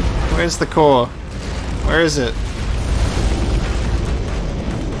 Where's the core? Where is it?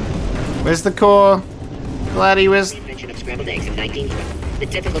 Where's the core? Gladdy, where's... Invention of scrambled eggs in 1912. The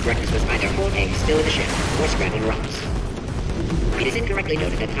typical breakfast was either whole eggs still in the shell or scrambled rocks. It is incorrectly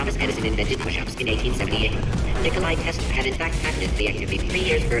noted that Thomas Edison invented push-ups in 1878. Nikolai Tesla had in fact patented the activity 3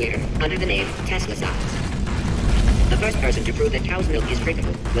 years earlier under the name Tesla Size. The first person to prove that cow's milk is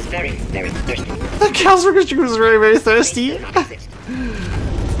drinkable was very, very thirsty. The cow's milk was very, very thirsty.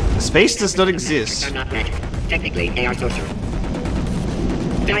 Space does not exist. Space does not Magic exist. are not magic. Technically, they are sorcery.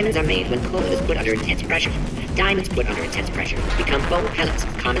 Diamonds are made when coal is put under intense pressure. Diamonds put under intense pressure become foam pellets,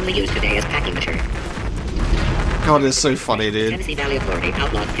 commonly used today as packing material. God, it's so funny, dude. Tennessee Valley Authority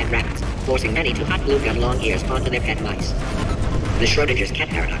outlawed pet rabbits, forcing many to hot glue gun long ears onto their pet mice. The Schrodinger's cat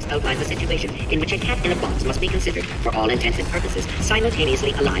paradox outlines a situation in which a cat in a box must be considered, for all intents and purposes,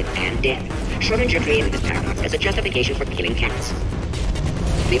 simultaneously alive and dead. Schrodinger created this paradox as a justification for killing cats.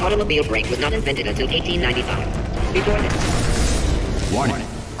 The automobile brake was not invented until 1895. Before this, Warning.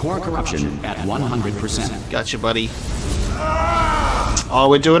 Core corruption at 100%. Gotcha, buddy. Oh,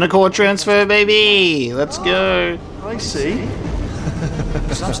 we're doing a core transfer, baby! Let's go. I see.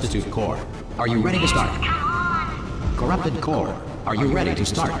 Substitute core. Are you ready to start? Corrupted core. Are you ready to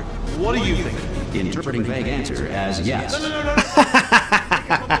start? What do you think? Interpreting vague answer as yes. No.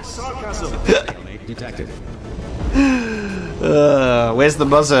 Sarcasm. Stalemate detected. Where's the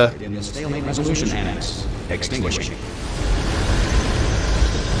buzzer? In the stalemate resolution annex. Extinguishing.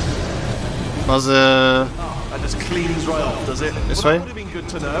 Buzzer. That just cleans right off, does it? This Well, way? that would have been good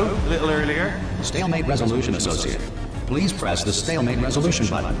to know a little earlier. Stalemate resolution associate. Please press the stalemate resolution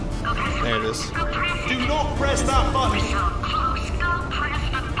button. There it is. Do not press that button. Close, go press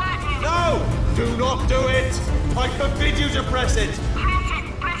the button. No! Do not do it! I forbid you to press it!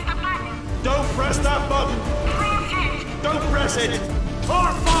 Press the button. Don't press that button! Press it. Don't press it!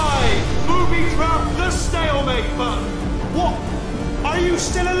 Part 5! Booby trap the stalemate button! What? Are you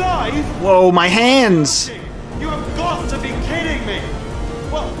still alive? Whoa, my hands! You have got to be kidding me!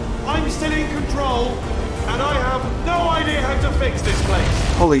 Well, I'm still in control, and I have no idea how to fix this place.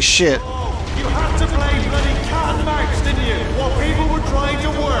 Holy shit. Oh, you had to play bloody cat and mouse, didn't you? While people were trying to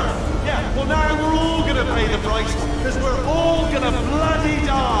work. Yeah, well now we're all gonna pay the price, because we're all gonna bloody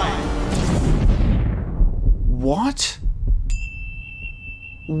die. What?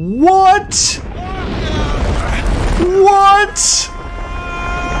 What? What?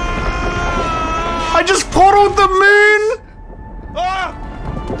 I just portaled the moon?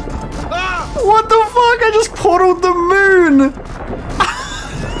 What the fuck? I just portaled the moon!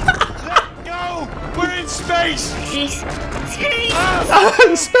 Let go! We're in space! Space.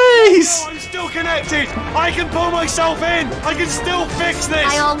 Space! I'm still connected! I can pull myself in! I can still fix this!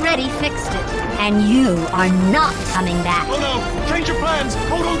 I already fixed it, and you are not coming back. Oh no! Change your plans!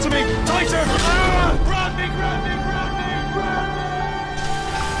 Hold on to me! Tighter! Grab me, grab me, grab me, grab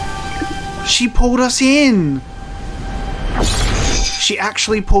me! She pulled us in! She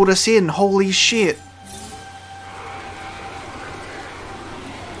actually pulled us in, holy shit.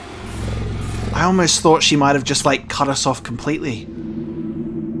 I almost thought she might have just like cut us off completely.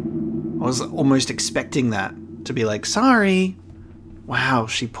 I was almost expecting that, to be like, sorry. Wow,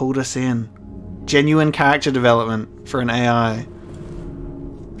 she pulled us in. Genuine character development for an AI.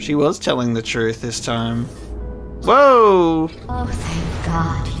 She was telling the truth this time. Whoa! Oh, thank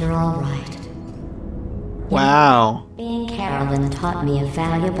God, you're all right. Wow. Being Carolyn taught me a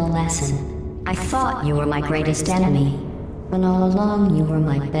valuable lesson. I thought you were my greatest enemy, when all along you were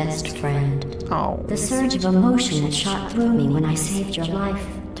my best friend. Oh. The surge of emotion that shot through me when I saved your life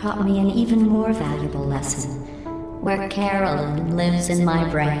taught me an even more valuable lesson, where Carolyn lives in my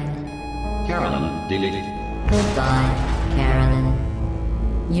brain. Carolyn, deleted. Goodbye, Carolyn.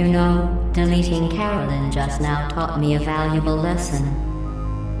 You know, deleting Carolyn just now taught me a valuable lesson.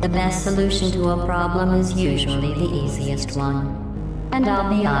 The best solution to a problem is usually the easiest one. And I'll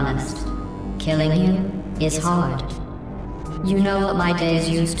be honest, killing you is hard. You know what my days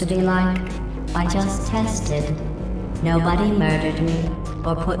used to be like? I just tested. Nobody murdered me,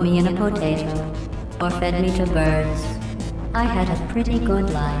 or put me in a potato, or fed me to birds. I had a pretty good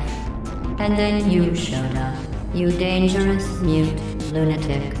life. And then you showed up, you dangerous, mute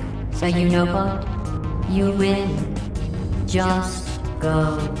lunatic. So you know what? You win. Just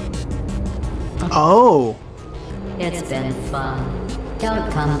go. Oh. It's been fun.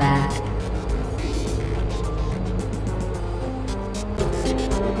 Don't come back.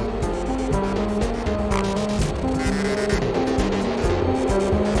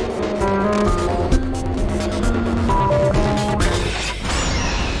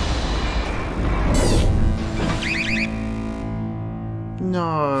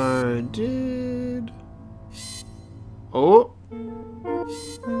 No, dude. Oh.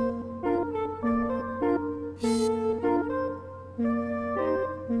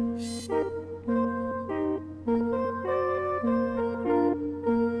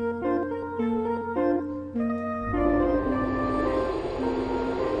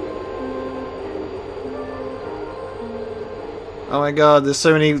 Oh my god, there's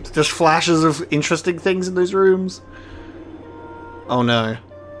so many just flashes of interesting things in those rooms. Oh no.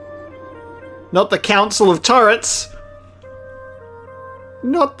 Not the Council of Turrets!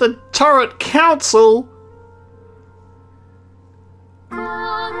 Not the Turret Council!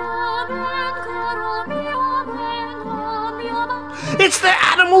 It's the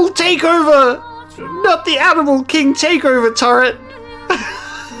Animal Takeover! Not the Animal King Takeover turret!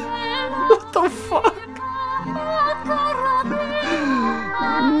 What the fuck?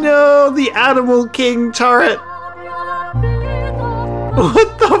 No, the Animal King turret!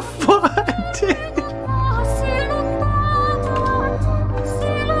 What the fuck, dude?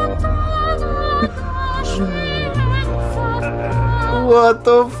 What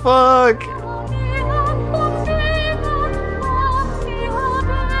the fuck?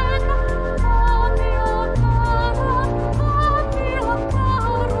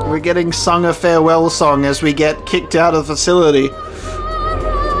 We're getting sung a farewell song as we get kicked out of the facility.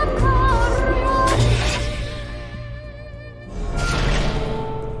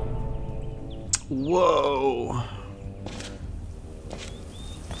 Whoa.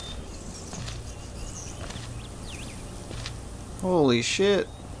 Holy shit.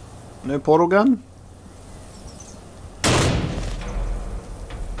 No portal gun?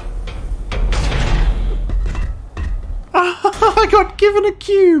 I got given a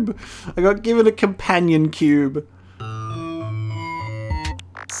cube! I got given a companion cube.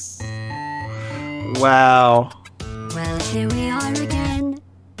 Wow. Well, here we are again.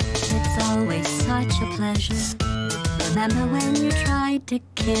 It's always such a pleasure. Remember when you tried to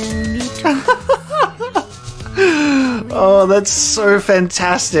kill me? Oh, that's so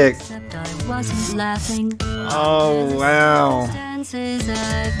fantastic. Except I wasn't laughing. Oh, wow. Circumstances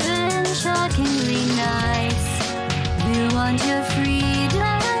I've been shockingly nice. You want your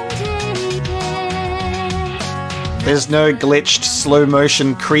freedom, take it. There's no glitched, slow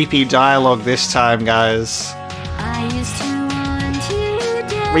motion, creepy dialogue this time, guys. I used to want you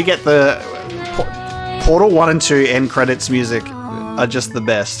dead. We get the Portal 1 and 2 end credits music are just the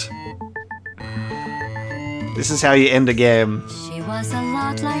best. This is how you end a game. She was a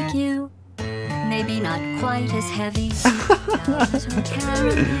lot like you. Maybe not quite as heavy. So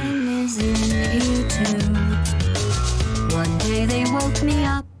Carolyn is in you too. One day they woke me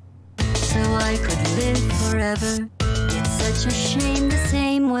up so I could live forever. It's such a shame the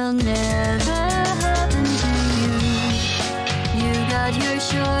same will never happen to you. You got your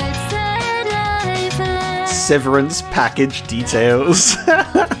shorts and life left. Severance package details.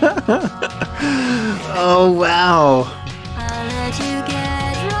 Oh, wow. I'll let you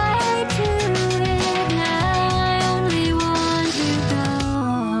get right to it now. I only want you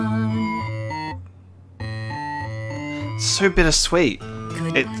gone. So bittersweet.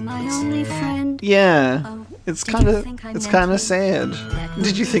 Goodbye, my only friend. Yeah. Oh, It's did kind you of think I it's meant kind of you? sad.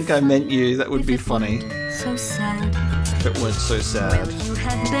 Did you think I meant you? That would be funny So sad. if it weren't so sad. You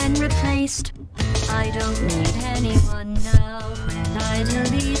have been replaced. I don't need anyone now. When I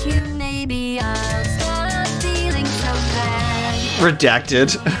delete you, maybe I'll stop feeling so bad. Redacted.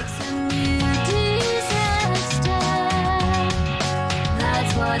 It's a new disaster.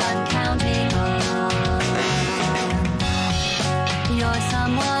 That's what I'm counting on. You're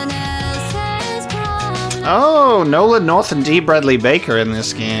someone else's problem. Oh, Nolan North and D. Bradley Baker in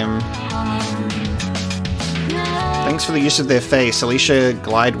this game. Thanks for the use of their face. Alicia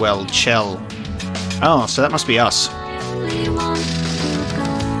Glidewell, Chell. Oh, so that must be us.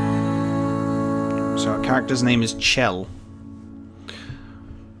 So our character's name is Chell.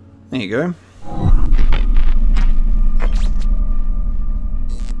 There you go.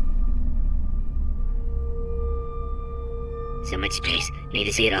 So much space. Need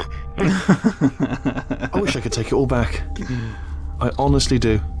to see it all. I wish I could take it all back. I honestly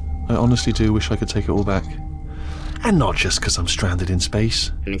do. I honestly do wish I could take it all back. And not just because I'm stranded in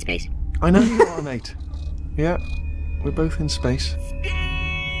space. I'm in space. I know you are, mate. Yeah, we're both in space.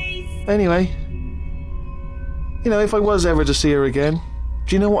 Anyway, you know, if I was ever to see her again,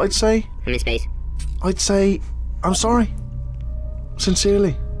 do you know what I'd say? I'm in space. I'd say, I'm sorry.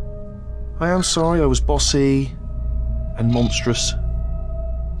 Sincerely. I am sorry I was bossy and monstrous.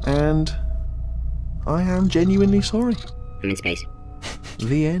 And I am genuinely sorry. I'm in space.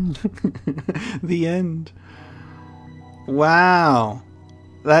 The end. The end. Wow.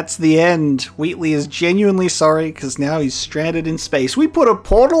 That's the end. Wheatley is genuinely sorry because now he's stranded in space. We put a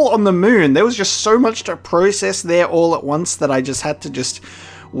portal on the moon. There was just so much to process there all at once that I just had to just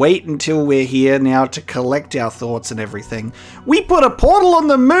wait until we're here now to collect our thoughts and everything. We put a portal on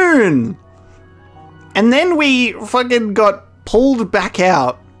the moon! And then we fucking got pulled back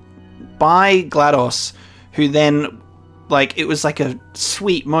out by GLaDOS, who then, like, it was like a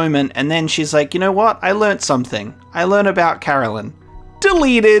sweet moment, and then she's like, you know what? I learned something. I learned about Carolyn.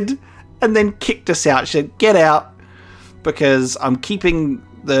 Deleted, and then kicked us out. She said, get out, because I'm keeping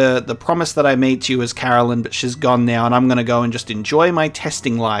the promise that I made to you as Carolyn, but she's gone now, and I'm going to go and just enjoy my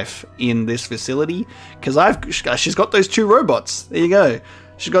testing life in this facility, because she's got those 2 robots. There you go.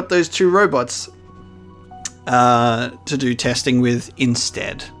 She's got those 2 robots to do testing with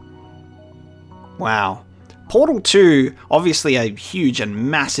instead. Wow. Portal 2, obviously a huge and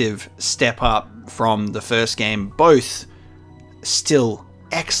massive step up from the first game. Both still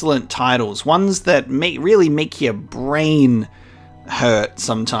excellent titles. Ones that really make your brain hurt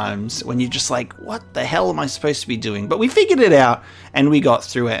sometimes when you're just like, what the hell am I supposed to be doing? But we figured it out and we got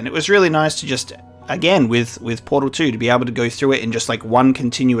through it. And it was really nice to just, again, with Portal 2, to be able to go through it in just like one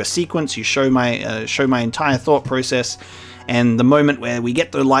continuous sequence. You show my entire thought process, and the moment where we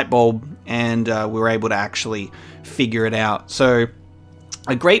get the light bulb and we're able to actually figure it out. So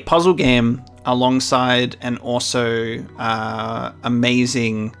a great puzzle game alongside an also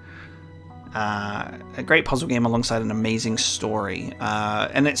amazing a great puzzle game alongside an amazing story.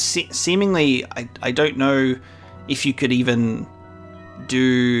 And it's seemingly, I don't know if you could even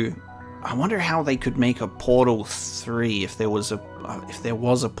do, I wonder how they could make a Portal 3 if there was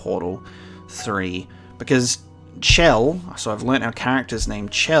a Portal 3, because Chell, so I've learnt our character's name,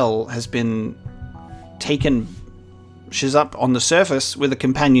 Chell, has been taken. She's up on the surface with a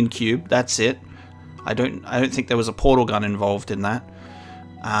companion cube. That's it. I don't think there was a portal gun involved in that.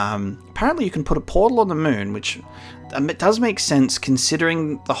 apparently you can put a portal on the moon, which it does make sense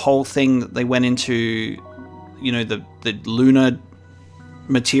considering the whole thing that they went into, you know, the lunar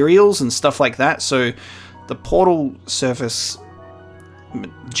materials and stuff like that. So the portal surface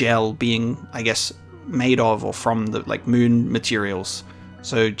gel being, I guess, made of or from the like moon materials.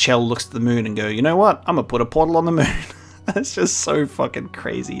 So Chell looks at the moon and go, you know what? I'm gonna put a portal on the moon. That's just so fucking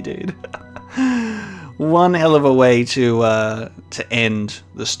crazy, dude. One hell of a way to end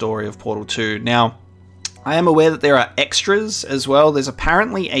the story of Portal 2. Now, I am aware that there are extras as well. There's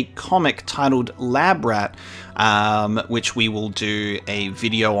apparently a comic titled Lab Rat, which we will do a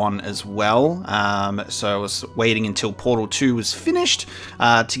video on as well. So I was waiting until Portal 2 was finished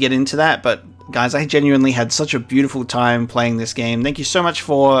to get into that. But guys, I genuinely had such a beautiful time playing this game. Thank you so much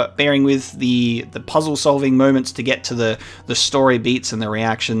for bearing with the puzzle solving moments to get to the story beats and the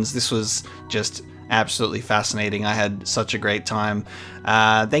reactions. This was just absolutely fascinating. I had such a great time.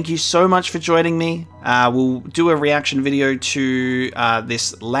 Thank you so much for joining me. We'll do a reaction video to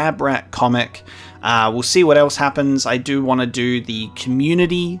this Lab Rat comic. We'll see what else happens. I do want to do the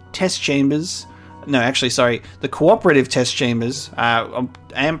community test chambers. No, actually, sorry, the cooperative test chambers. I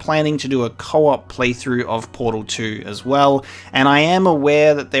am planning to do a co-op playthrough of Portal 2 as well, and I am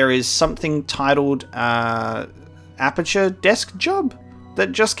aware that there is something titled Aperture Desk Job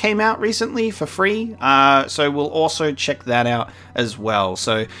that just came out recently for free, so we'll also check that out as well.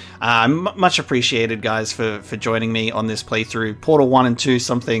 So much appreciated, guys, for joining me on this playthrough. Portal 1 and 2,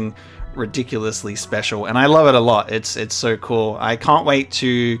 something ridiculously special, and I love it a lot. It's so cool. I can't wait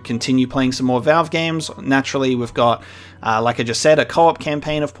to continue playing some more Valve games. Naturally, we've got, like I just said, a co-op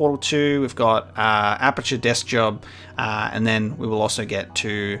campaign of Portal 2. We've got Aperture Desk Job, and then we will also get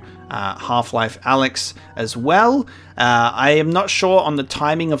to Half-Life Alyx as well. I am not sure on the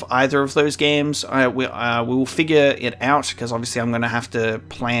timing of either of those games. We will figure it out, because obviously I'm going to have to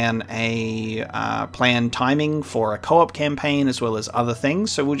plan timing for a co-op campaign as well as other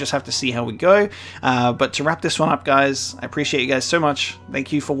things, so we'll just have to see how we go. But to wrap this one up, guys, I appreciate you guys so much.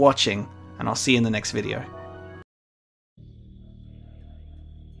 Thank you for watching, and I'll see you in the next video.